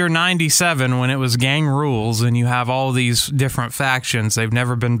after 97, when it was Gang Rules and you have all these different factions, they've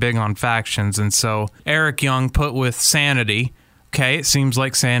never been big on factions. And so Eric Young put with Sanity. Okay, it seems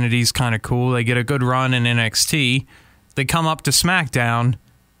like Sanity's kind of cool. They get a good run in NXT. They come up to SmackDown,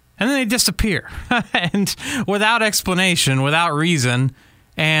 and then they disappear. And without explanation, without reason.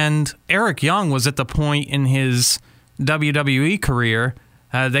 And Eric Young was at the point in his WWE career,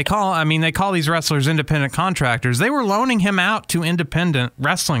 they call these wrestlers independent contractors. They were loaning him out to independent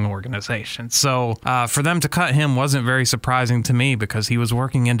wrestling organizations. So for them to cut him wasn't very surprising to me, because he was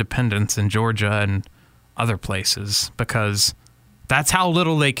working independents in Georgia and other places, because that's how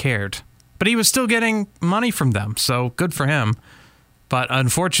little they cared. But he was still getting money from them, so good for him. But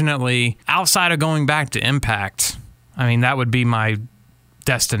unfortunately, outside of going back to Impact, I mean, that would be my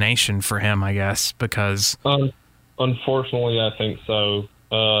destination for him, I guess, because unfortunately, I think so.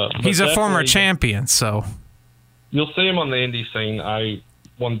 He's a former champion, so you'll see him on the indie scene. I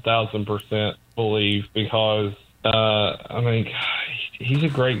 1,000% believe, because I mean, he's a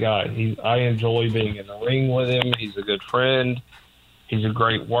great guy. I enjoy being in the ring with him. He's a good friend. He's a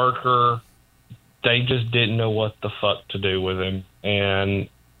great worker. They just didn't know what the fuck to do with him, and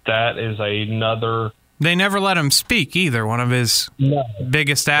that is another. They never let him speak either. One of his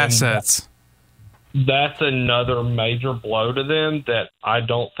biggest assets. That's another major blow to them that I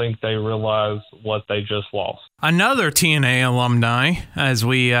don't think they realize what they just lost. Another TNA alumni, as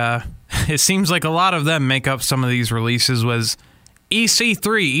we, it seems like a lot of them make up some of these releases, was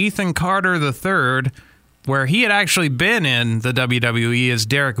EC3, Ethan Carter III, where he had actually been in the WWE as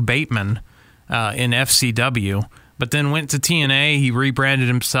Derek Bateman in FCW, but then went to TNA. He rebranded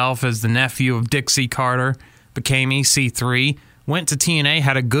himself as the nephew of Dixie Carter, became EC3. Went to TNA,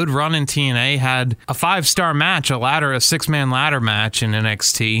 had a good run in TNA, had a 5-star match, a 6-man ladder match in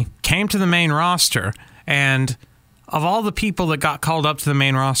NXT, came to the main roster, and of all the people that got called up to the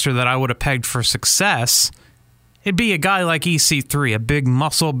main roster that I would have pegged for success, it'd be a guy like EC3, a big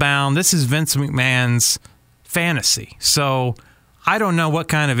muscle-bound. This is Vince McMahon's fantasy. So I don't know what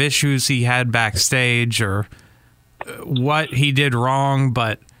kind of issues he had backstage or what he did wrong,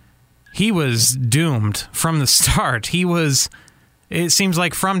 but he was doomed from the start. He was it seems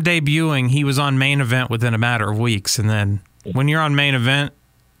like from debuting, he was on main event within a matter of weeks, and then when you're on main event,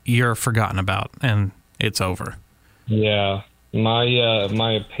 you're forgotten about, and it's over. Yeah. My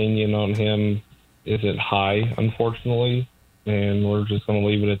opinion on him isn't high, unfortunately, and we're just going to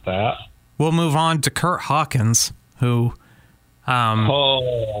leave it at that. We'll move on to Kurt Hawkins, who...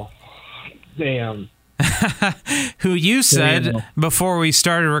 oh, damn. who you said before we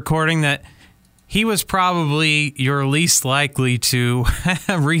started recording that he was probably your least likely to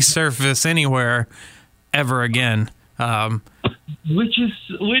resurface anywhere ever again. Which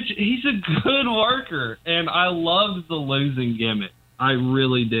he's a good worker, and I loved the losing gimmick. I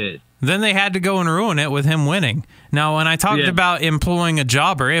really did. Then they had to go and ruin it with him winning. Now, when I talked about employing a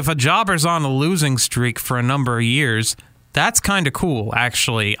jobber, if a jobber's on a losing streak for a number of years, that's kind of cool,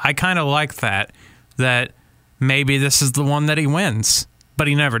 actually. I kind of like that maybe this is the one that he wins, but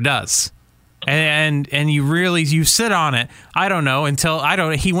he never does. And you sit on it, I don't know, until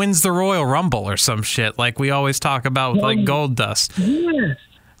he wins the Royal Rumble or some shit like we always talk about with like Goldust. Yes.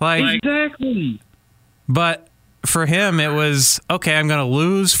 Exactly. But for him, it was, okay, I'm going to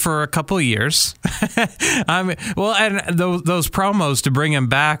lose for a couple of years. And those promos to bring him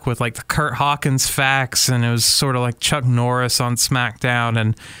back with like the Kurt Hawkins facts, and it was sort of like Chuck Norris on SmackDown,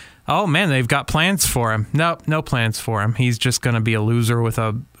 and oh man, they've got plans for him. Nope, no plans for him. He's just going to be a loser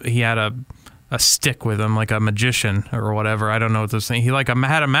he had a stick with him, like a magician or whatever. I don't know what this thing. He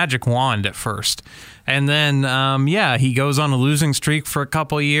had a magic wand at first. And then, he goes on a losing streak for a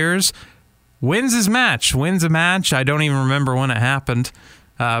couple of years, wins a match. I don't even remember when it happened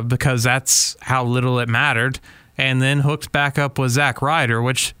because that's how little it mattered. And then hooked back up with Zack Ryder,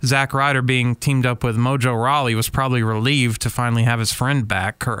 which Zack Ryder being teamed up with Mojo Rawley was probably relieved to finally have his friend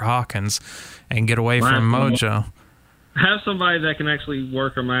back, Kurt Hawkins, and get away from Mojo. Have somebody that can actually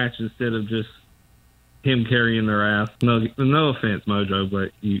work a match instead of just him carrying their ass. No offense, Mojo,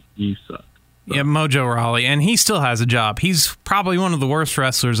 but you suck. So. Yeah, Mojo Rawley, and he still has a job. He's probably one of the worst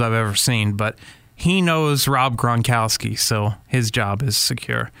wrestlers I've ever seen, but he knows Rob Gronkowski, so his job is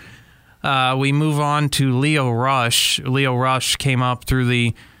secure. We move on to Lio Rush. Lio Rush came up through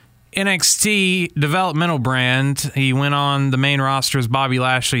the NXT developmental brand. He went on the main roster as Bobby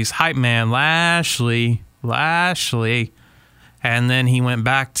Lashley's hype man, Lashley. And then he went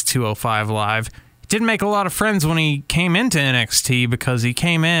back to 205 Live. He didn't make a lot of friends when he came into NXT because he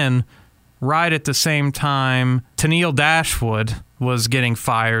came in right at the same time Tennille Dashwood was getting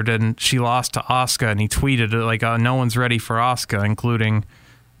fired, and she lost to Asuka, and he tweeted it like, no one's ready for Asuka, including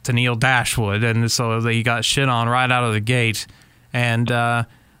Tennille Dashwood, and so he got shit on right out of the gate, and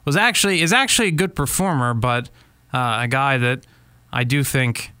is actually a good performer, but a guy that I do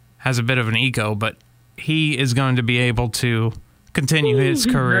think has a bit of an ego, but he is going to be able to continue his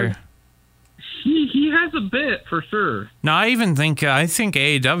career. He has a bit for sure. No, I think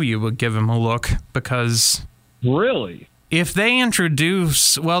AEW would give him a look, because really, if they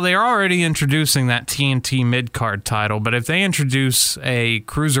introduce, they're already introducing that TNT mid-card title, but if they introduce a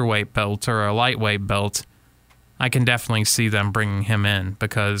cruiserweight belt or a lightweight belt, I can definitely see them bringing him in,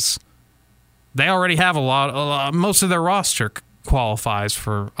 because they already have most of their roster qualifies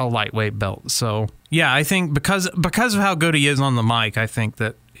for a lightweight belt. So, yeah, I think because of how good he is on the mic, I think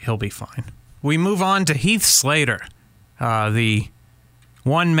that he'll be fine. We move on to Heath Slater, the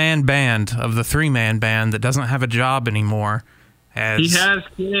one-man band of the three-man band that doesn't have a job anymore. He has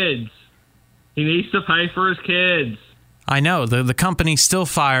kids. He needs to pay for his kids. I know. The company still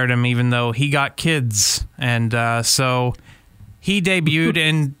fired him even though he got kids. And so he debuted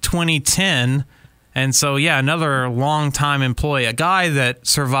in 2010. And so, yeah, another long-time employee, a guy that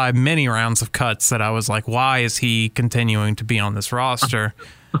survived many rounds of cuts that I was like, why is he continuing to be on this roster?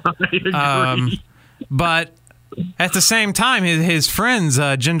 I agree. But at the same time, his friends,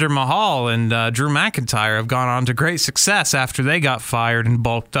 Jinder Mahal and Drew McIntyre, have gone on to great success after they got fired and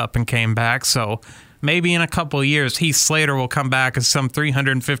bulked up and came back. So maybe in a couple of years, Heath Slater will come back as some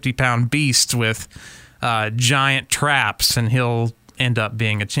 350-pound beast with giant traps, and he'll end up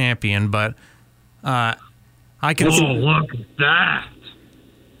being a champion. But I can look at that.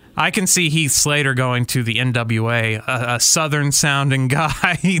 I can see Heath Slater going to the NWA, a southern-sounding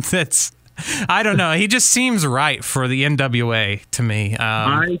guy that's, I don't know, he just seems right for the NWA to me.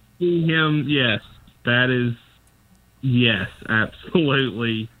 I see him, yes,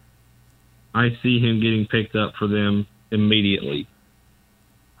 absolutely. I see him getting picked up for them immediately.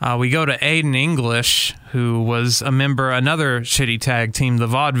 We go to Aiden English, who was a member, another shitty tag team, the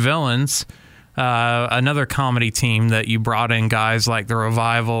Vaudevillains. Another comedy team that you brought in guys like the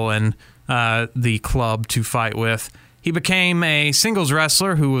Revival and the Club to fight with. He became a singles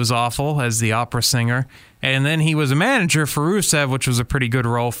wrestler who was awful as the opera singer, and then he was a manager for Rusev, which was a pretty good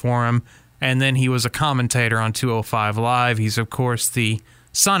role for him, and then he was a commentator on 205 Live. He's, of course, the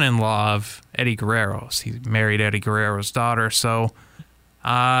son-in-law of Eddie Guerrero. He married Eddie Guerrero's daughter, so...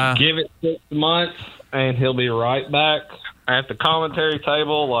 Give it 6 months, and he'll be right back at the commentary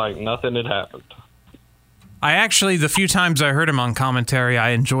table like nothing had happened. I actually, the few times I heard him on commentary, I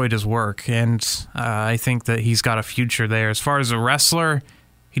enjoyed his work, and I think that he's got a future there. As far as a wrestler,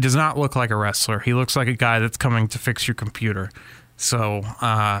 he does not look like a wrestler. He looks like a guy that's coming to fix your computer. So,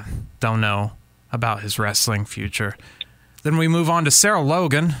 don't know about his wrestling future. Then we move on to Sarah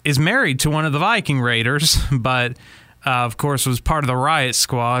Logan, is married to one of the Viking Raiders, but, of course, was part of the Riot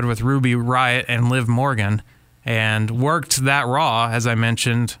Squad with Ruby Riott and Liv Morgan, and worked that Raw, as I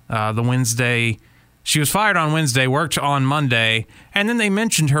mentioned, the Wednesday. She was fired on Wednesday, worked on Monday, and then they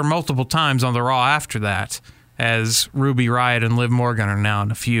mentioned her multiple times on the Raw after that, as Ruby Riott and Liv Morgan are now in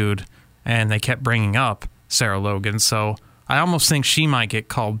a feud, and they kept bringing up Sarah Logan, so I almost think she might get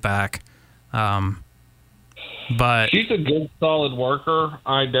called back. But she's a good, solid worker.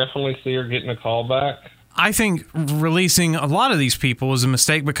 I definitely see her getting a call back. I think releasing a lot of these people was a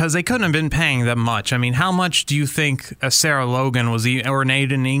mistake because they couldn't have been paying them much. I mean, how much do you think a Sarah Logan or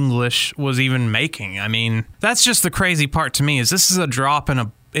Aiden English was even making? I mean, that's just the crazy part to me, is this is a drop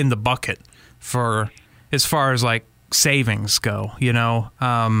in the bucket for as far as like savings go, you know?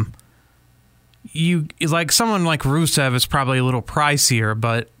 You like someone like Rusev is probably a little pricier,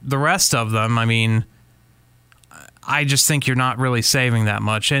 but the rest of them, I mean, I just think you're not really saving that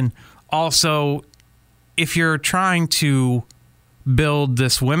much. And also, if you're trying to build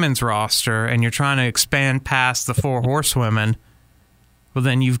this women's roster and you're trying to expand past the 4 horsewomen, well,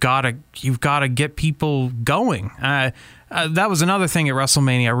 then you've got to get people going. That was another thing at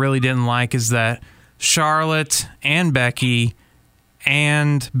WrestleMania I really didn't like, is that Charlotte and Becky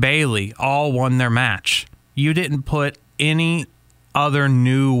and Bayley all won their match. You didn't put any other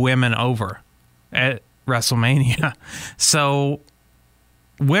new women over at WrestleMania. So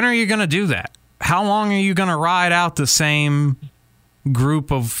when are you going to do that? How long are you going to ride out the same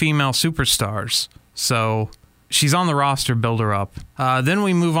group of female superstars? So she's on the roster, build her up. Then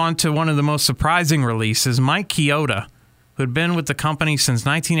we move on to one of the most surprising releases, Mike Chioda, who had been with the company since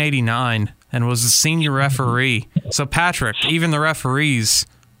 1989 and was a senior referee. So, Patrick, even the referees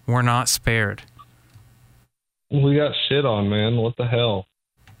were not spared. We got shit on, man. What the hell?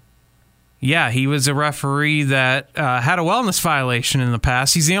 Yeah, he was a referee that had a wellness violation in the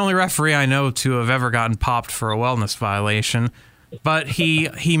past. He's the only referee I know to have ever gotten popped for a wellness violation. But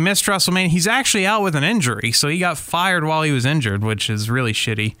he missed WrestleMania. He's actually out with an injury, so he got fired while he was injured, which is really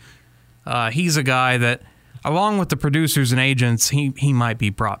shitty. He's a guy that, along with the producers and agents, he might be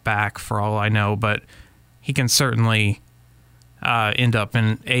brought back for all I know, but he can certainly end up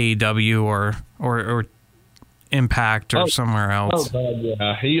in AEW or Impact or somewhere else. Oh, God,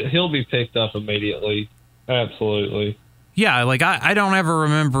 yeah. He'll be picked up immediately. Absolutely. Yeah, like I don't ever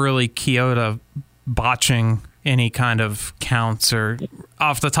remember really Chioda botching any kind of counts or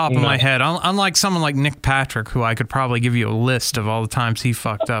off the top of my head. Unlike someone like Nick Patrick, who I could probably give you a list of all the times he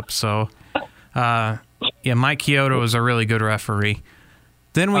fucked up. So, yeah, Mike Chioda was a really good referee.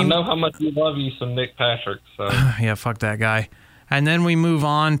 Then I know how much you love you some Nick Patrick. So yeah, fuck that guy. And then we move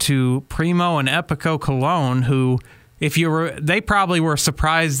on to Primo and Epico Colon, who, they probably were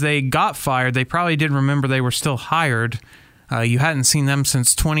surprised they got fired. They probably didn't remember they were still hired. You hadn't seen them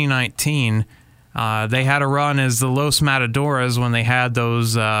since 2019. They had a run as the Los Matadoras when they had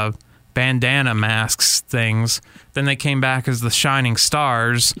those bandana masks things. Then they came back as the Shining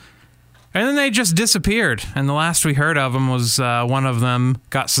Stars. And then they just disappeared. And the last we heard of them was one of them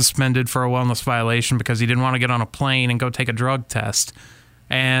got suspended for a wellness violation because he didn't want to get on a plane and go take a drug test.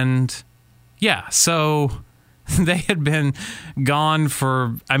 And yeah, so they had been gone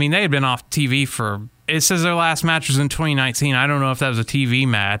they had been off TV for, it says their last match was in 2019. I don't know if that was a TV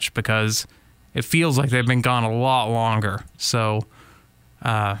match because it feels like they've been gone a lot longer. So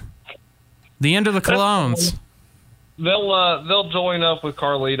the end of the Colones. They'll join up with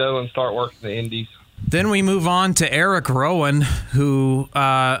Carlito and start working the indies. Then we move on to Eric Rowan, who,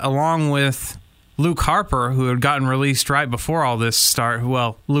 along with Luke Harper, who had gotten released right before all this started.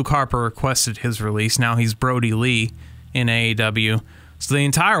 Well, Luke Harper requested his release. Now he's Brody Lee in AEW. So the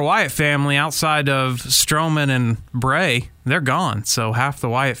entire Wyatt family, outside of Strowman and Bray, they're gone. So half the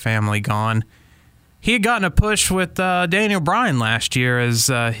Wyatt family gone. He had gotten a push with Daniel Bryan last year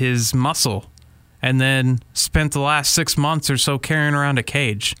as his muscle, and then spent the last 6 months or so carrying around a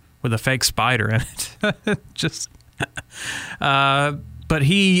cage with a fake spider in it. but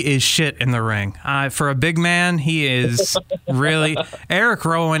he is shit in the ring. For a big man, he is really... Eric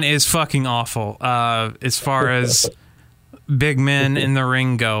Rowan is fucking awful as far as big men in the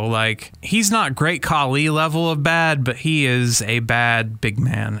ring go. Like, he's not Great Khali level of bad, but he is a bad big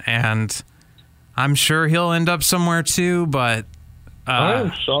man, and I'm sure he'll end up somewhere too, but... I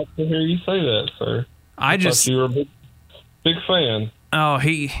am shocked to hear you say that, sir. I thought you were a big fan. Oh,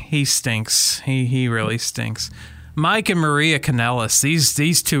 he stinks. He really stinks. Mike and Maria Kanellis,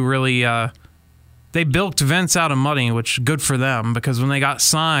 these two really, they bilked Vince out of money, which good for them, because when they got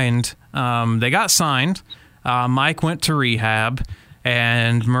signed, Mike went to rehab,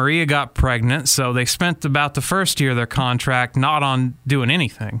 and Maria got pregnant, so they spent about the first year of their contract not on doing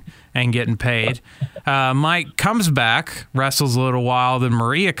anything and getting paid. Mike comes back, wrestles a little while, then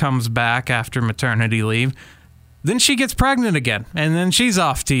Maria comes back after maternity leave. Then she gets pregnant again, and then she's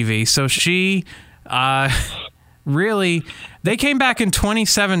off TV. So she really... They came back in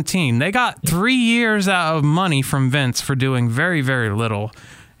 2017. They got 3 years out of money from Vince for doing very, very little.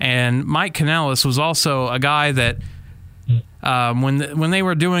 And Mike Kanellis was also a guy that when they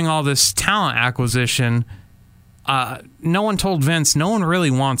were doing all this talent acquisition, no one told Vince, no one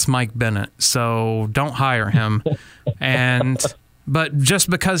really wants Mike Bennett, so don't hire him. But just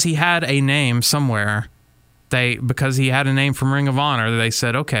because he had a name somewhere... because he had a name from Ring of Honor, they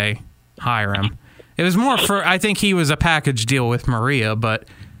said, okay, hire him. It was more for, I think he was a package deal with Maria, but...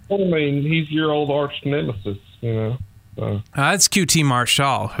 Well, I mean, he's your old arch nemesis, you know. So. That's QT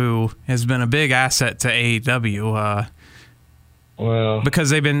Marshall, who has been a big asset to AEW.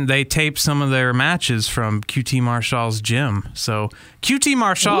 Because they taped some of their matches from QT Marshall's gym. So QT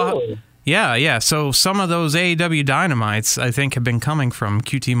Marshall... Really? Yeah. So some of those AEW Dynamites, I think, have been coming from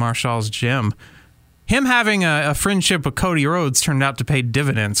QT Marshall's gym. Him having a friendship with Cody Rhodes turned out to pay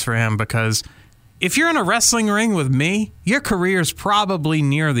dividends for him, because if you're in a wrestling ring with me, your career's probably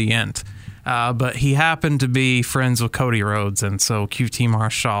near the end. But he happened to be friends with Cody Rhodes, and so QT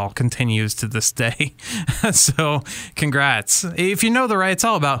Marshall continues to this day. So congrats. If you know it's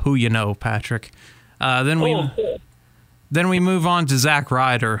all about who you know, Patrick. Then we move on to Zack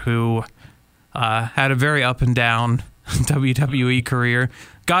Ryder, who had a very up and down WWE career.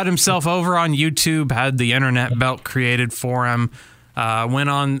 Got himself over on YouTube, had the internet belt created for him,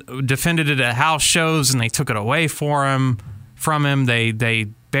 defended it at house shows, and they took it away from him. They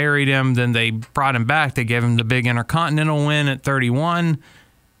buried him, then they brought him back. They gave him the big Intercontinental win at 31,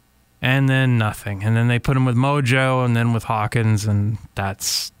 and then nothing. And then they put him with Mojo, and then with Hawkins, and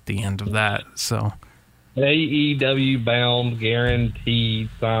that's the end of that. So... AEW bound, guaranteed,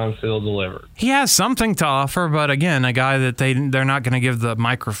 signed, sealed, delivered. He has something to offer, but again, a guy that they're not going to give the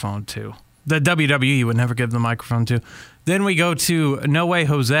microphone to. The WWE would never give the microphone to. Then we go to No Way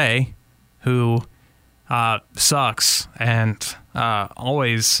Jose, who sucks and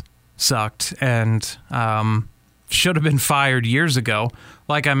always sucked and should have been fired years ago.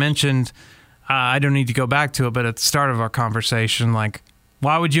 Like I mentioned, I don't need to go back to it, but at the start of our conversation, like,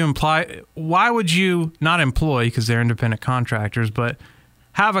 why would you not employ, because they're independent contractors, but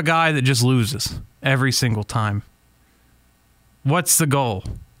have a guy that just loses every single time? What's the goal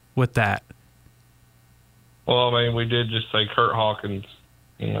with that? Well, I mean, we did just say Kurt Hawkins,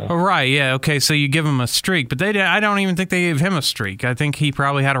 you know. Oh, right, yeah, okay, so you give him a streak, but I don't even think they gave him a streak. I think he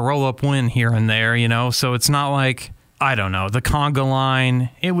probably had a roll-up win here and there, you know, so it's not like, I don't know, the conga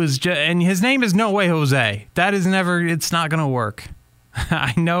line. It was just, and his name is No Way Jose. It's not going to work.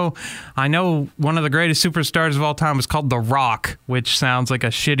 I know one of the greatest superstars of all time was called The Rock, which sounds like a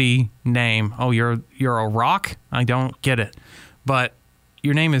shitty name. Oh, you're a rock? I don't get it. But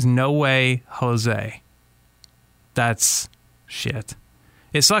your name is No Way Jose. That's shit.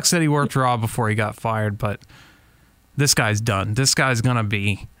 It sucks that he worked Raw before he got fired, but this guy's done. This guy's going to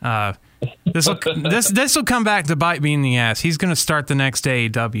be... This will come back to bite me in the ass. He's going to start the next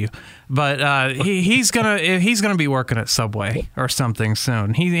AEW, but he's gonna be working at Subway or something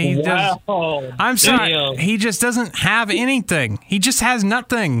soon. He does. I'm sorry, damn. He just doesn't have anything. He just has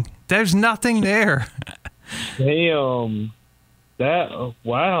nothing. There's nothing there. Damn.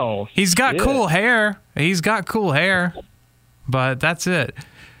 Wow. He's got cool hair. But that's it.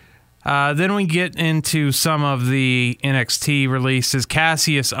 Then we get into some of the NXT releases.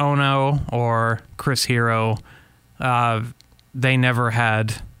 Cassius Ohno or Chris Hero, they never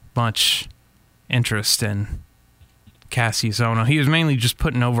had much interest in Cassius Ohno. He was mainly just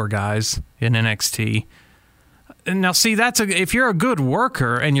putting over guys in NXT. Now, see, if you're a good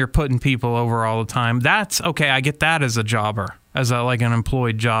worker and you're putting people over all the time, that's okay. I get that as a jobber, like an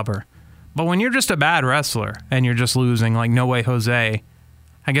employed jobber. But when you're just a bad wrestler and you're just losing, like No Way Jose,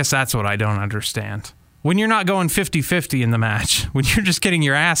 I guess that's what I don't understand. when you're not going 50-50 in the match, when you're just getting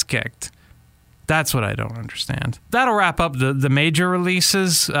your ass kicked. That's what I don't understand. That'll wrap up the major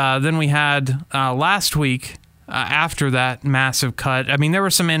releases. Then we had last week, after that massive cut. I mean, there were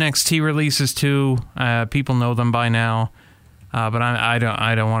some NXT releases too. People know them by now, but I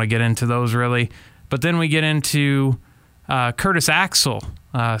don't want to get into those really. But then we get into Curtis Axel.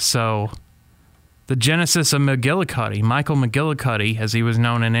 So the genesis of McGillicuddy, Michael McGillicuddy, as he was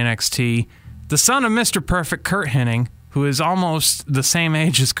known in NXT, the son of Mr. Perfect, Curt Hennig, who is almost the same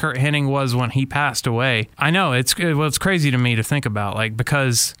age as Curt Hennig was when he passed away. I know, it's crazy to me to think about, like,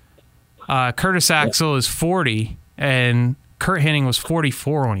 because Curtis Axel is 40, and Curt Hennig was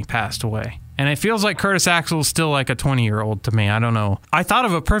 44 when he passed away. And it feels like Curtis Axel is still like a 20-year-old to me. I don't know. I thought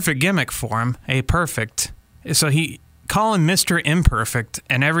of a perfect gimmick for him, a perfect. So call him Mr. Imperfect,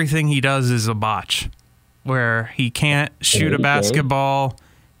 and everything he does is a botch, where he can't shoot a basketball,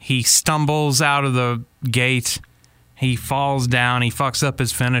 he stumbles out of the gate, he falls down, he fucks up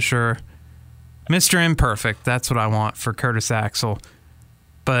his finisher. Mr. Imperfect, that's what I want for Curtis Axel.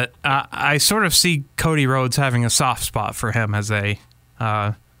 But I sort of see Cody Rhodes having a soft spot for him as a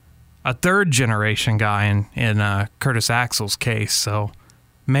third-generation guy in Curtis Axel's case, so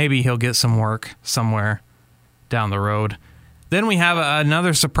maybe he'll get some work somewhere down the road. Then we have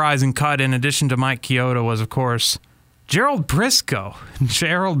another surprising cut, in addition to Mike Chioda, was, of course, Gerald Briscoe.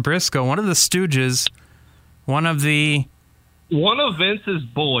 Gerald Briscoe, one of the Stooges, one of Vince's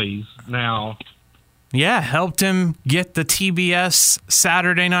boys now. Yeah, helped him get the TBS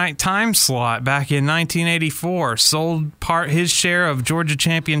Saturday night time slot back in 1984. Sold his share of Georgia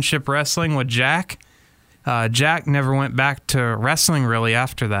Championship Wrestling with Jack. Jack never went back to wrestling really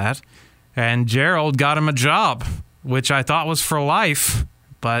after that. And Gerald got him a job, which I thought was for life,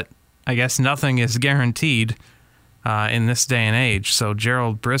 but I guess nothing is guaranteed in this day and age. So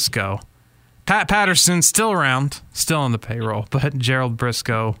Gerald Briscoe. Pat Patterson's still around, still on the payroll, but Gerald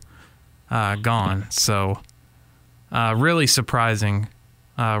Briscoe gone. So really surprising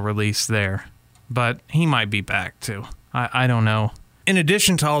release there. But he might be back too. I don't know. In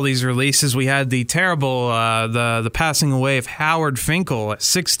addition to all these releases, we had the terrible, the passing away of Howard Finkel at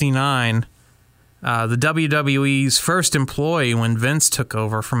 69. The WWE's first employee when Vince took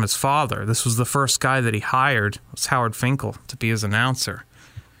over from his father. This was the first guy that he hired, was Howard Finkel, to be his announcer.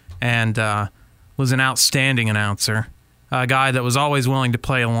 And was an outstanding announcer. A guy that was always willing to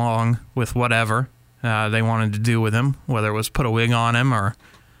play along with whatever they wanted to do with him, whether it was put a wig on him or...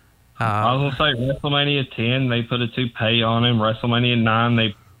 I was going to say, WrestleMania 10, they put a toupee on him. WrestleMania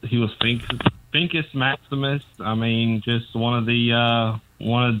 9, he was Finkus Maximus. I mean, just definitely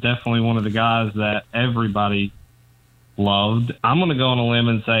one of the guys that everybody loved. I'm going to go on a limb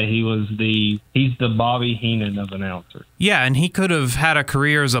and say he's the Bobby Heenan of announcer. Yeah, and he could have had a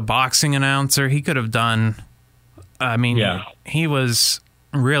career as a boxing announcer. He could have done... He was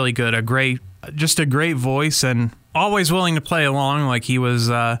really good, just a great voice, and always willing to play along. Like he was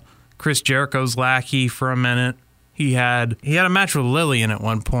Chris Jericho's lackey for a minute. He had a match with Lillian at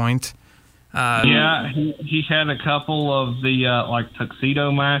one point. He had a couple of the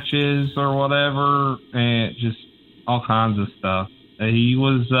tuxedo matches or whatever, and just all kinds of stuff. He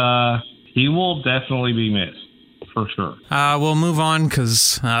will definitely be missed. For sure. We'll move on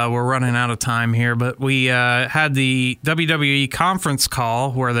because we're running out of time here. But we had the WWE conference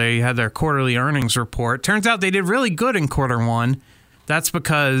call where they had their quarterly earnings report. Turns out they did really good in quarter one. That's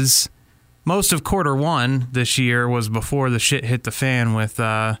because most of quarter one this year was before the shit hit the fan with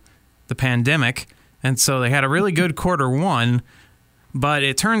the pandemic. And so they had a really good quarter one. But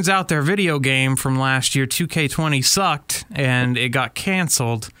it turns out their video game from last year, 2K20, sucked and it got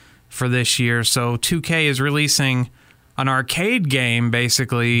canceled for this year. So 2K is releasing an arcade game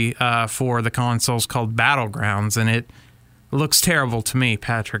basically for the consoles called Battlegrounds, and it looks terrible to me,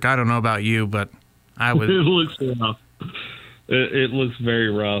 Patrick. I don't know about you, but I would... It looks rough. It looks very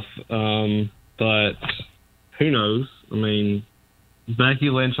rough. But who knows? I mean, Becky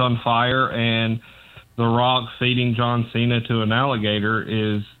Lynch on fire and The Rock feeding John Cena to an alligator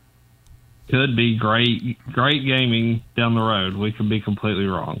could be great gaming down the road. We could be completely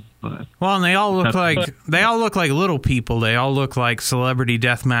wrong. But well, and they all look like little people. They all look like celebrity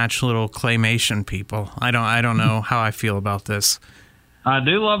deathmatch little claymation people. I don't know how I feel about this. I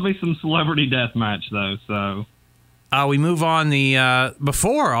do love me some celebrity deathmatch though. So we move on.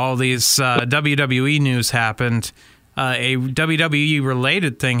 Before all these WWE news happened, a WWE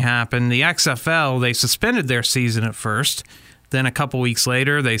related thing happened. The XFL, they suspended their season at first. Then a couple weeks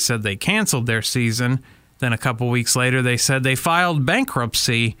later, they said they canceled their season. Then a couple weeks later, they said they filed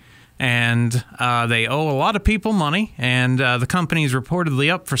bankruptcy, and they owe a lot of people money, and the company's reportedly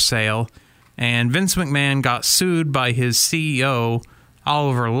up for sale. And Vince McMahon got sued by his CEO,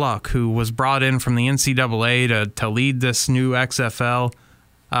 Oliver Luck, who was brought in from the NCAA to lead this new XFL.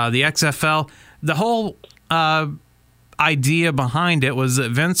 The XFL, the whole idea behind it was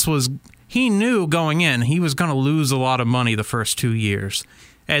that Vince he knew going in he was going to lose a lot of money the first 2 years.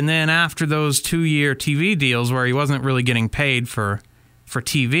 And then after those 2-year TV deals where he wasn't really getting paid for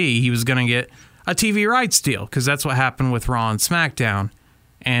TV, he was going to get a TV rights deal, because that's what happened with Raw and SmackDown.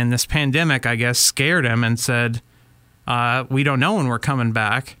 And this pandemic, I guess, scared him and said, we don't know when we're coming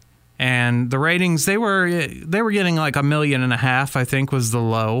back. And the ratings, they were getting like 1.5 million, I think, was the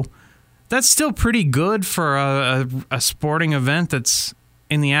low. That's still pretty good for a sporting event that's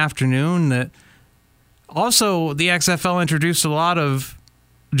in the afternoon. That also, the XFL introduced a lot of,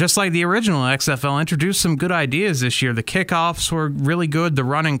 just like the original XFL, introduced some good ideas this year. The kickoffs were really good. The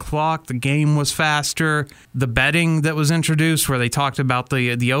running clock, the game was faster. The betting that was introduced, where they talked about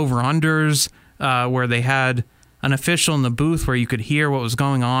the over-unders, where they had an official in the booth where you could hear what was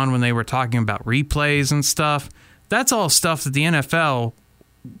going on when they were talking about replays and stuff. That's all stuff that the NFL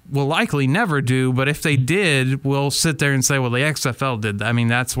will likely never do, but if they did, we'll sit there and say, well, the XFL did that. I mean,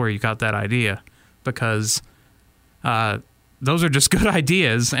 that's where you got that idea, because those are just good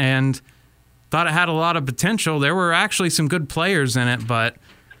ideas, and thought it had a lot of potential. There were actually some good players in it, but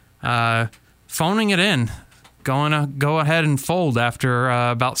phoning it in, going to go ahead and fold after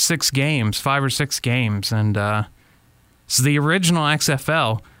about 5 or 6 games. And so the original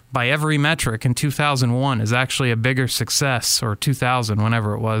XFL, by every metric in 2001, is actually a bigger success, or 2000,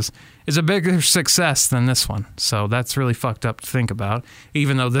 whenever it was, is a bigger success than this one. So that's really fucked up to think about,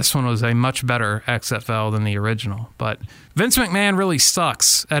 even though this one was a much better XFL than the original. But Vince McMahon really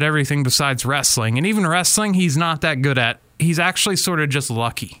sucks at everything besides wrestling. And even wrestling, he's not that good at. He's actually sort of just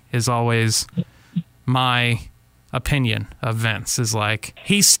lucky, is always my opinion of Vince. Is like,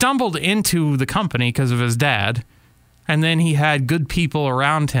 he stumbled into the company because of his dad, and then he had good people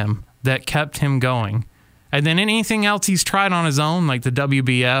around him that kept him going. And then anything else he's tried on his own, like the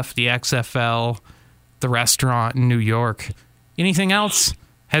WBF, the XFL, the restaurant in New York, anything else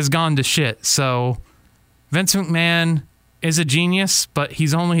has gone to shit. So Vince McMahon is a genius, but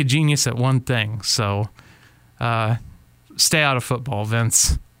he's only a genius at one thing. So stay out of football,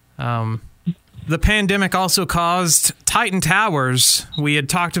 Vince. The pandemic also caused Titan Towers. We had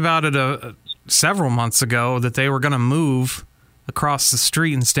talked about it several months ago that they were going to move across the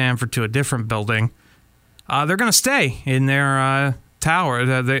street in Stamford to a different building. They're going to stay in their tower.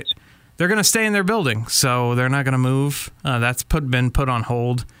 They're going to stay in their building, so they're not going to move. That's been put on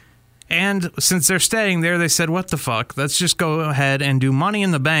hold. And since they're staying there, they said, what the fuck? Let's just go ahead and do Money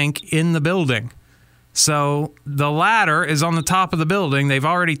in the Bank in the building. So the ladder is on the top of the building. They've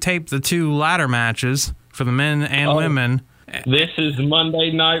already taped the 2 ladder matches for the men and women. This is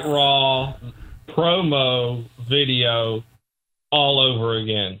Monday Night Raw promo video all over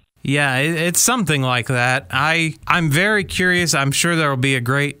again. Yeah, it's something like that. I'm very curious. I'm sure there will be a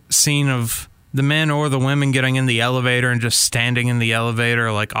great scene of the men or the women getting in the elevator and just standing in the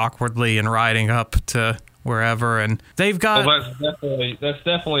elevator like awkwardly and riding up to wherever. And they've got... Well, that's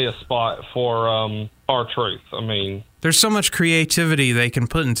definitely a spot for R-Truth. I mean... There's so much creativity they can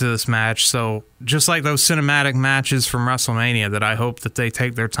put into this match. So just like those cinematic matches from WrestleMania, that I hope that they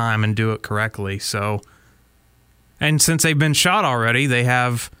take their time and do it correctly. So, and since they've been shot already, they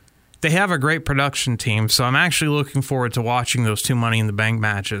have a great production team. So I'm actually looking forward to watching those 2 Money in the Bank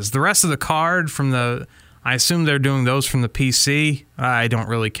matches. The rest of the card I assume they're doing those from the PC. I don't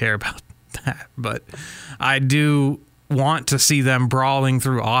really care about that, but I do want to see them brawling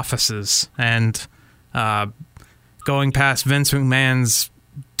through offices and going past Vince McMahon's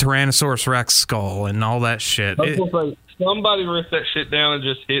Tyrannosaurus Rex skull and all that shit. Somebody rip that shit down and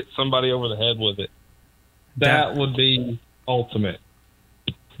just hit somebody over the head with it. That would be ultimate.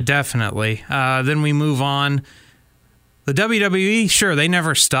 Definitely. Then we move on. The WWE, sure, they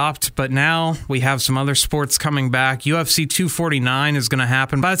never stopped, but now we have some other sports coming back. UFC 249 is going to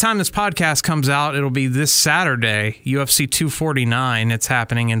happen. By the time this podcast comes out, it'll be this Saturday, UFC 249. It's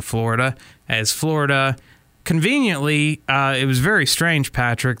happening in Florida. As Florida... Conveniently, it was very strange,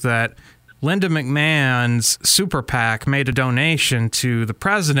 Patrick, that Linda McMahon's super PAC made a donation to the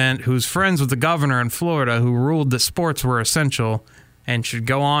president, who's friends with the governor in Florida, who ruled that sports were essential and should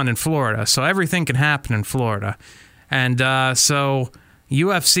go on in Florida. So everything can happen in Florida. And so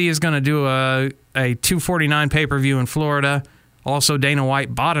UFC is going to do a 249 pay-per-view in Florida. Also, Dana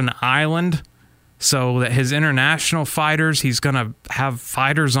White bought an island so that his international fighters, he's going to have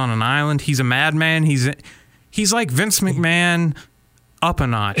fighters on an island. He's a madman. He's like Vince McMahon up a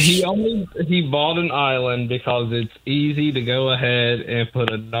notch. He bought an island because it's easy to go ahead and put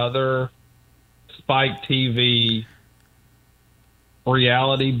another Spike TV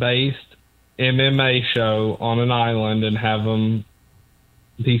reality-based MMA show on an island and have them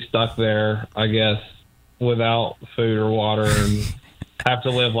be stuck there, I guess, without food or water and have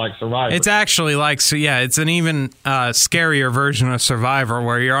to live like Survivor. It's actually like, so yeah, it's an even scarier version of Survivor,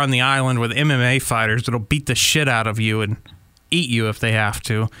 where you're on the island with MMA fighters that'll beat the shit out of you and eat you if they have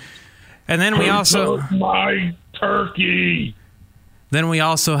to. And then we also... my turkey! Then we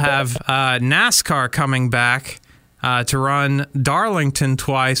also have NASCAR coming back to run Darlington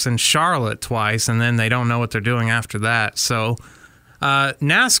twice and Charlotte twice, and then they don't know what they're doing after that. So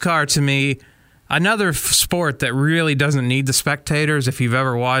NASCAR, to me, another sport that really doesn't need the spectators. If you've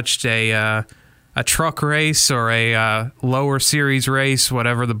ever watched a truck race or a lower series race,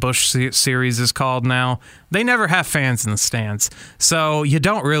 whatever the Busch series is called now, they never have fans in the stands. So you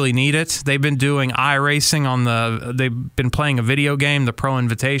don't really need it. They've been doing iRacing they've been playing a video game, the Pro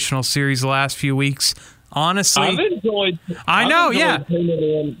Invitational Series, the last few weeks. Honestly, I've enjoyed tuning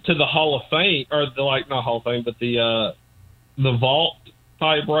in to the Hall of Fame, or not Hall of Fame, but the vault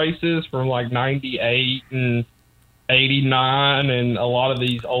type races from like 98 and 89 and a lot of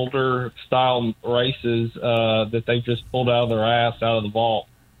these older style races that they just pulled out of their ass out of the vault.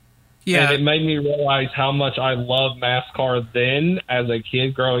 Yeah. And it made me realize how much I loved NASCAR then as a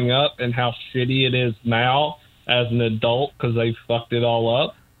kid growing up and how shitty it is now as an adult because they fucked it all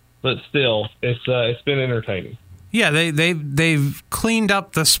up. But still, it's been entertaining. Yeah, they've cleaned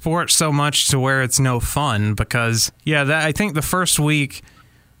up the sport so much to where it's no fun because, I think the first week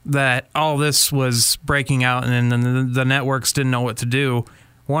that all this was breaking out and then the networks didn't know what to do,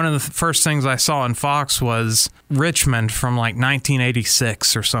 one of the first things I saw on Fox was Richmond from like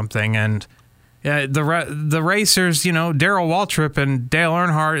 1986 or something, and the racers, Darrell Waltrip and Dale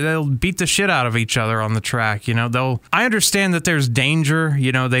Earnhardt, they'll beat the shit out of each other on the track. I understand that there's danger.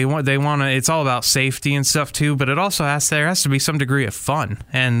 They want to. It's all about safety and stuff too. But it also there has to be some degree of fun.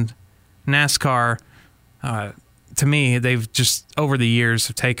 And NASCAR, to me, they've just over the years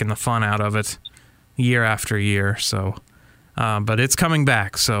have taken the fun out of it, year after year. So, but it's coming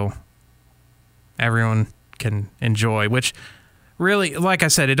back, so everyone can enjoy. Which, really, like I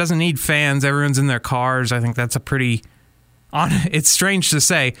said, it doesn't need fans. Everyone's in their cars. I think that's it's strange to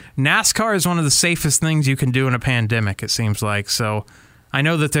say. NASCAR is one of the safest things you can do in a pandemic, it seems like. So I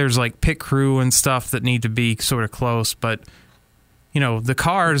know that there's like pit crew and stuff that need to be sort of close, but, the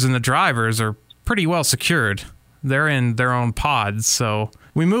cars and the drivers are pretty well secured. They're in their own pods. So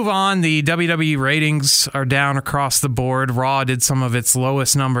we move on. The WWE ratings are down across the board. Raw did some of its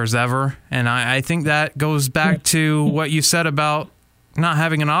lowest numbers ever. And I think that goes back to what you said about not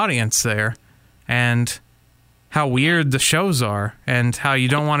having an audience there and how weird the shows are and how you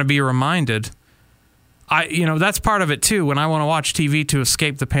don't want to be reminded. That's part of it too. When I want to watch TV to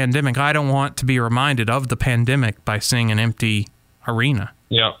escape the pandemic, I don't want to be reminded of the pandemic by seeing an empty arena.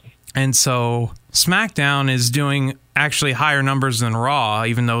 Yeah. And so SmackDown is doing actually higher numbers than Raw,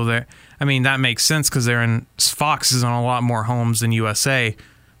 even though that makes sense because Fox is on a lot more homes than USA.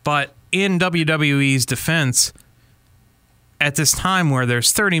 But in WWE's defense, at this time where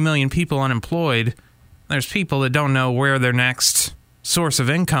there's 30 million people unemployed, there's people that don't know where their next source of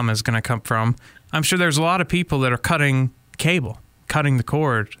income is going to come from. I'm sure there's a lot of people that are cutting cable, cutting the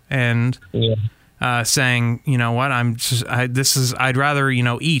cord, and saying, you know what, I'd rather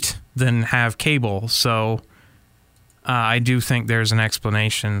eat than have cable. So I do think there's an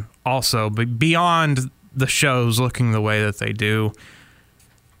explanation also, but beyond the shows looking the way that they do.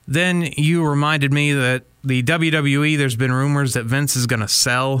 Then you reminded me that the WWE, there's been rumors that Vince is going to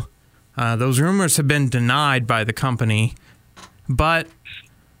sell. Those rumors have been denied by the company, but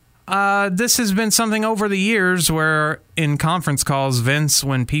this has been something over the years where in conference calls, Vince,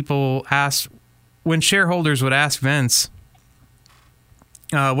 when shareholders would ask Vince,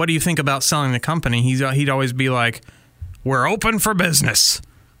 what do you think about selling the company? He'd always be like, we're open for business.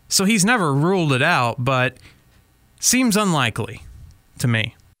 So he's never ruled it out, but seems unlikely to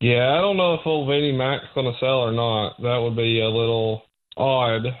me. Yeah, I don't know if old Vinnie Mac's going to sell or not. That would be a little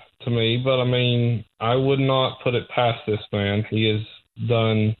odd to me, but I would not put it past this man. He has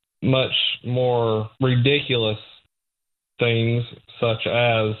done much more ridiculous things, such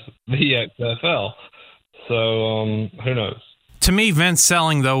as the XFL. So, who knows? To me, Vince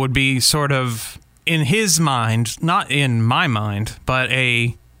selling, though, would be sort of, in his mind, not in my mind, but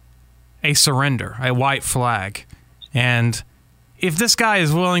a surrender, a white flag. And if this guy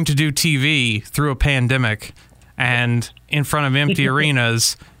is willing to do TV through a pandemic and in front of empty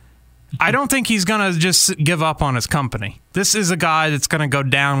arenas, I don't think he's going to just give up on his company. This is a guy that's going to go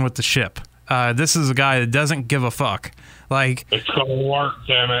down with the ship. This is a guy that doesn't give a fuck. Like, it's going to work,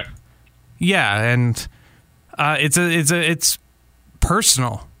 damn it. Yeah, and it's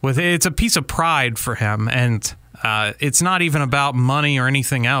personal. It's a piece of pride for him, and it's not even about money or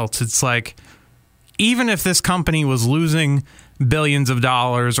anything else. It's like, even if this company was losing billions of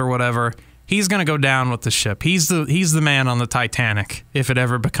dollars or whatever, he's going to go down with the ship. He's the man on the Titanic, if it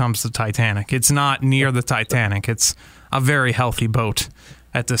ever becomes the Titanic. It's not near the Titanic. It's a very healthy boat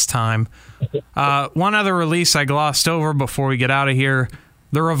at this time. One other release I glossed over before we get out of here,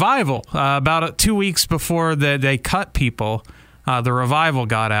 The Revival. About 2 weeks before they cut people, The Revival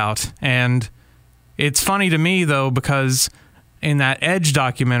got out. And it's funny to me, though, because in that Edge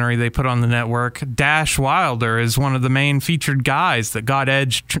documentary they put on the network, Dash Wilder is one of the main featured guys that got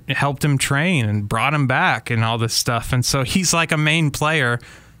Edge, helped him train and brought him back and all this stuff. And so he's like a main player.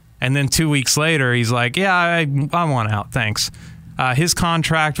 And then 2 weeks later, he's like, yeah, I want out, thanks. His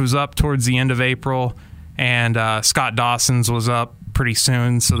contract was up towards the end of April, and Scott Dawson's was up pretty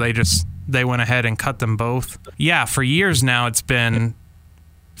soon, so they went ahead and cut them both. Yeah, for years now it's been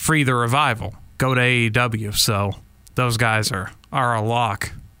free The Revival, go to AEW, so those guys are a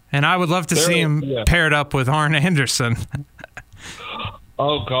lock. And I would love to see him paired up with Arn Anderson.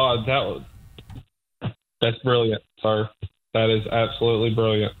 Oh, God, that's brilliant, sir. That is absolutely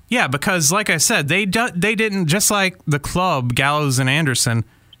brilliant. Yeah, because like I said, they didn't, just like the Club, Gallows and Anderson,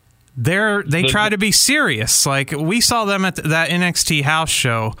 they try to be serious. Like, we saw them at that NXT house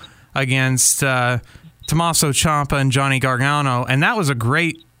show against Tommaso Ciampa and Johnny Gargano, and that was a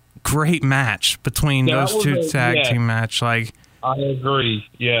great match between those two tag team match. Like, I agree.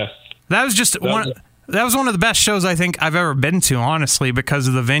 Yes, that was just one. That was one of the best shows I think I've ever been to, honestly, because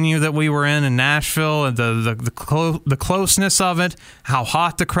of the venue that we were in Nashville, and the closeness of it, how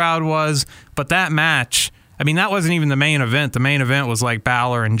hot the crowd was. But that match, I mean, that wasn't even the main event. The main event was like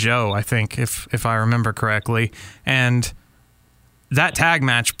Balor and Joe, I think, if I remember correctly. And that tag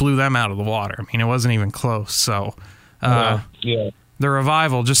match blew them out of the water. I mean, it wasn't even close. So, The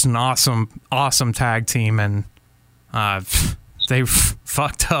Revival, just an awesome tag team, and they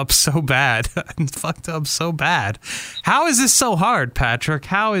fucked up so bad. How is this so hard, Patrick?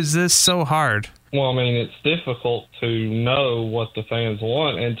 How is this so hard? Well, I mean, it's difficult to know what the fans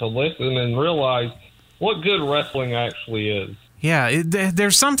want and to listen and realize what good wrestling actually is. Yeah,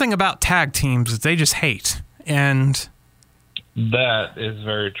 there's something about tag teams that they just hate. And that is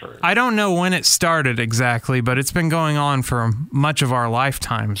very true. I don't know when it started exactly, but it's been going on for much of our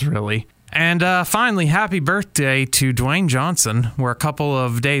lifetimes, really. And finally, happy birthday to Dwayne Johnson. We're a couple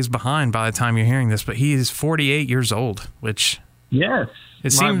of days behind by the time you're hearing this, but he is 48 years old, which... Yes,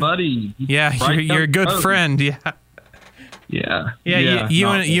 my buddy. Yeah, you're a good friend, yeah. Yeah. You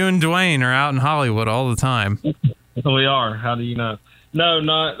and Dwayne are out in Hollywood all the time. We are. How do you know? No,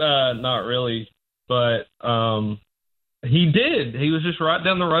 not really. But he did. He was just right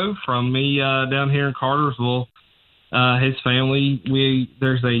down the road from me down here in Cartersville. His family,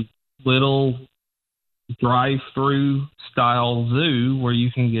 there's a little drive-through style zoo where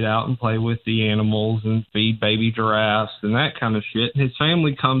you can get out and play with the animals and feed baby giraffes and that kind of shit. His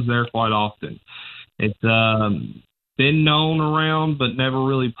family comes there quite often. It's been known around but never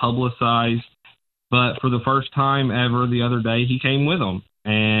really publicized. But for the first time ever, the other day, he came with them.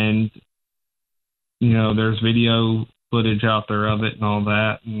 And, you know, there's video footage out there of it and all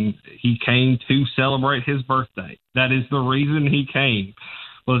that. And he came to celebrate his birthday. That is the reason he came,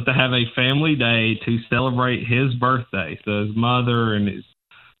 was to have a family day to celebrate his birthday. So his mother and his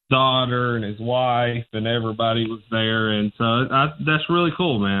daughter and his wife and everybody was there. And so that's really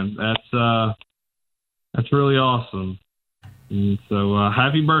cool, man. That's really awesome. And so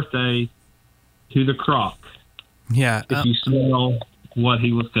happy birthday to the Croc. Yeah. If you smell what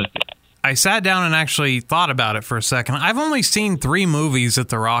he was cooking. I sat down and actually thought about it for a second. I've only seen 3 movies that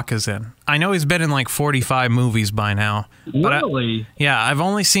The Rock is in. I know he's been in like 45 movies by now. Really? I've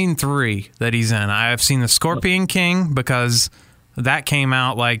only seen 3 that he's in. I've seen The Scorpion King, because that came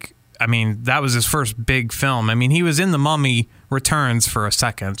out that was his first big film. I mean, he was in The Mummy Returns for a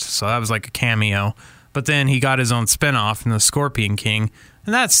second, so that was like a cameo. But then he got his own spinoff in The Scorpion King.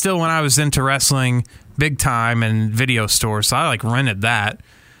 And that's still when I was into wrestling big time and video stores, so I rented that.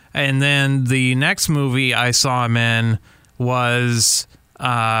 And then the next movie I saw him in was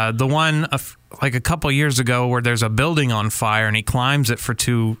the one a couple years ago where there's a building on fire and he climbs it for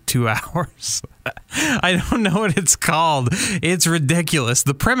two hours. I don't know what it's called. It's ridiculous.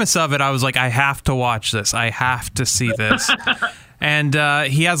 The premise of it, I was like, I have to watch this. I have to see this. And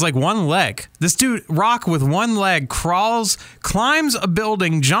he has one leg. This dude, Rock, with one leg, climbs a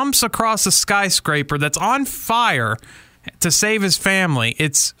building, jumps across a skyscraper that's on fire to save his family.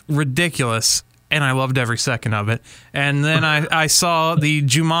 It's ridiculous. and I loved every second of it. And then I saw the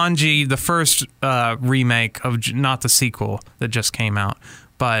Jumanji, the first remake of, not the sequel that just came out.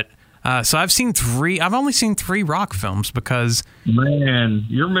 But so I've only seen 3 Rock films because... Man,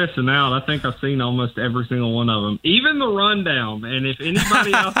 you're missing out. I think I've seen almost every single one of them. Even The Rundown. And if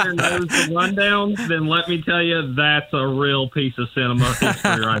anybody out there knows The Rundown, then let me tell you, that's a real piece of cinema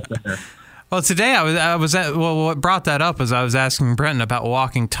history right there. Well, today what brought that up was I was asking Brenton about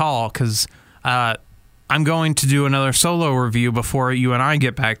Walking Tall because I'm going to do another solo review before you and I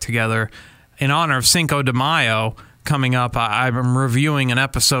get back together in honor of Cinco de Mayo. Coming up, I'm reviewing an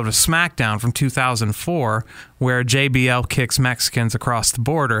episode of SmackDown from 2004 where JBL kicks Mexicans across the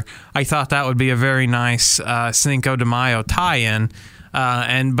border. I thought that would be a very nice Cinco de Mayo tie-in.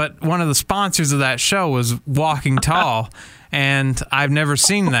 But one of the sponsors of that show was Walking Tall, and I've never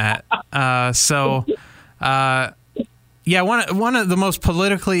seen that. Yeah, one of the most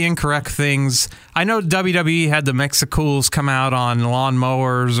politically incorrect things. I know WWE had the Mexicools come out on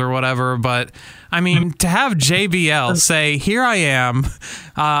lawnmowers or whatever, but I mean, to have JBL say, "Here I am,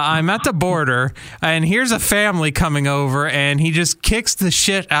 I'm at the border, and here's a family coming over," and he just kicks the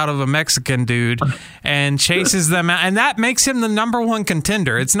shit out of a Mexican dude and chases them out, and that makes him the number 1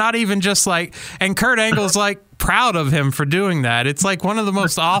 contender. It's not even just like, and Kurt Angle's like proud of him for doing that. It's like one of the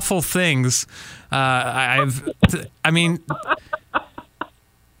most awful things.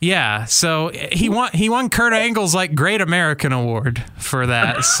 Yeah, so he won Kurt Angle's like Great American Award for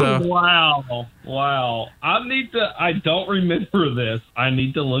that. So wow. I don't remember this. I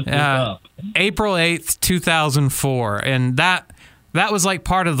need to look this up. April 8th, 2004, and that was like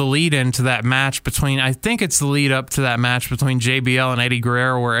part of the lead into that match between, I think it's the lead up to that match between JBL and Eddie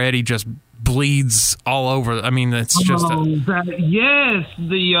Guerrero where Eddie just bleeds all over. I mean, it's just the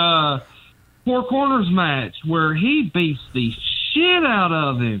Four Corners match where he beats the shit out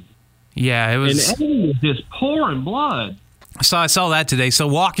of him. Yeah, it was. And Eddie was just pouring blood. So I saw that today. So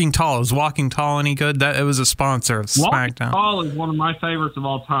Walking Tall, is Walking Tall any good? That it was a sponsor of SmackDown. Walking Tall is one of my favorites of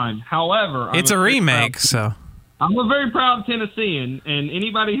all time. However, it's a remake, so. I'm a very proud Tennessean, and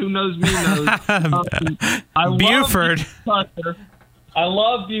anybody who knows me knows Buford. I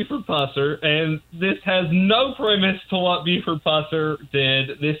love Buford Pusser, and this has no premise to what Buford Pusser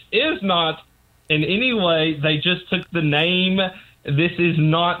did. This is not in any way. They just took the name. This is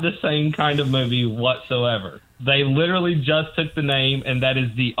not the same kind of movie whatsoever. They literally just took the name, and that is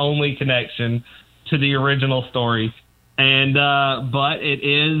the only connection to the original story. And but it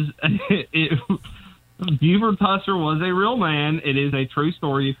is Buford Pusser was a real man. It is a true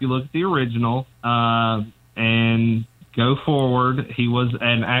story if you look at the original. And go forward, he was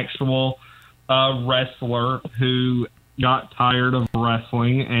an actual wrestler who got tired of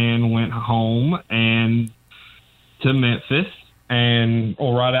wrestling and went home and to Memphis,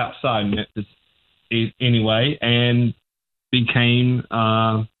 or right outside Memphis anyway, and became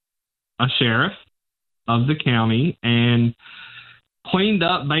a sheriff of the county and cleaned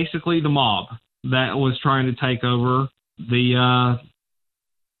up basically the mob that was trying to take over the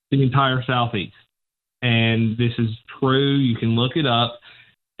entire Southeast. And this is true. You can look it up.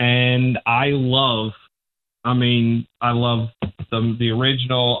 And I love the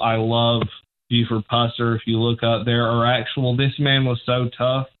original. I love Buford Pusser. If you look up, this man was so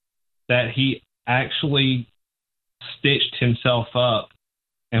tough that he actually stitched himself up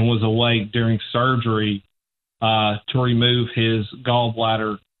and was awake during surgery to remove his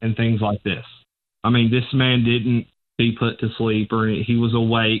gallbladder and things like this. I mean, this man didn't be put to sleep, or he was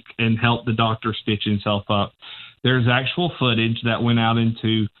awake and helped the doctor stitch himself up. There's actual footage that went out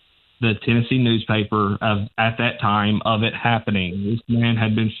into the Tennessee newspaper at that time of it happening. This man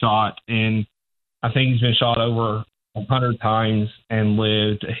had been shot, and I think he's been shot over 100 times and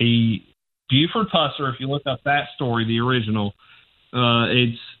lived. Buford Pusser, if you look up that story, the original,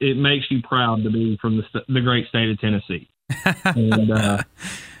 it makes you proud to be from the great state of Tennessee.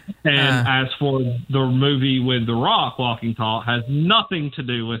 And as for the movie with The Rock, Walking Tall, has nothing to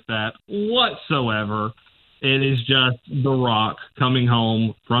do with that whatsoever. It is just The Rock coming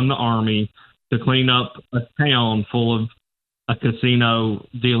home from the Army to clean up a town full of a casino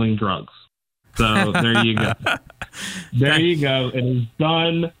dealing drugs. So there you go. There you go. It is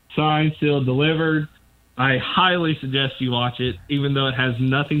done, signed, sealed, delivered. I highly suggest you watch it, even though it has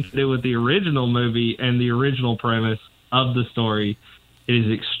nothing to do with the original movie and the original premise of the story. It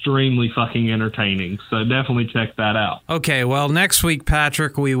is extremely fucking entertaining, so definitely check that out. Okay, well, next week,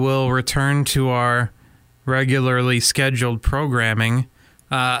 Patrick, we will return to our regularly scheduled programming.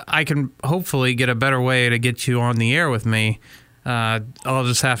 I can hopefully get a better way to get you on the air with me I'll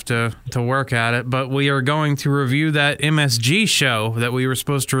just have to work at it. But we are going to review that MSG show that we were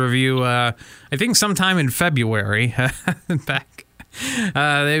supposed to review, I think sometime in February. Back.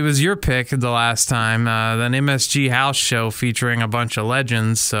 It was your pick the last time, an MSG house show featuring a bunch of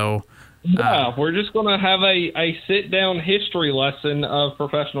legends. So yeah, we're just going to have a sit-down history lesson of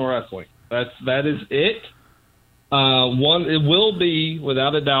professional wrestling. That is it. It will be,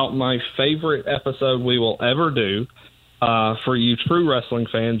 without a doubt, my favorite episode we will ever do. For you true wrestling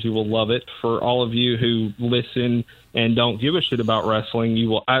fans, you will love it. For all of you who listen and don't give a shit about wrestling, you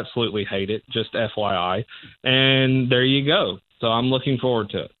will absolutely hate it, just FYI. And there you go. So I'm looking forward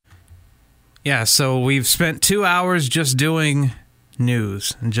to it. Yeah, so we've spent 2 hours just doing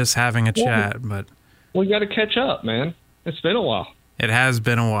news and just having a chat. But we got to catch up, man. It's been a while. It has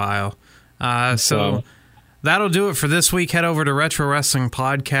been a while. So that'll do it for this week. Head over to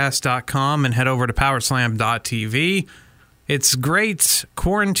RetroWrestlingPodcast.com and head over to PowerSlam.tv. It's great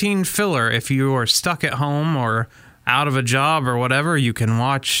quarantine filler. If you are stuck at home or out of a job or whatever, you can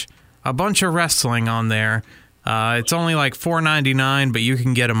watch a bunch of wrestling on there. It's only like $4.99, but you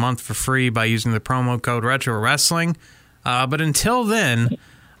can get a month for free by using the promo code RetroWrestling. But until then,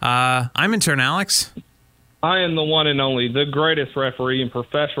 I'm intern Alex. I am the one and only, the greatest referee in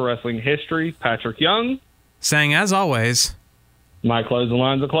professional wrestling history, Patrick Young. Saying, as always, my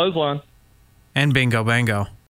clothesline's a clothesline. And bingo bango.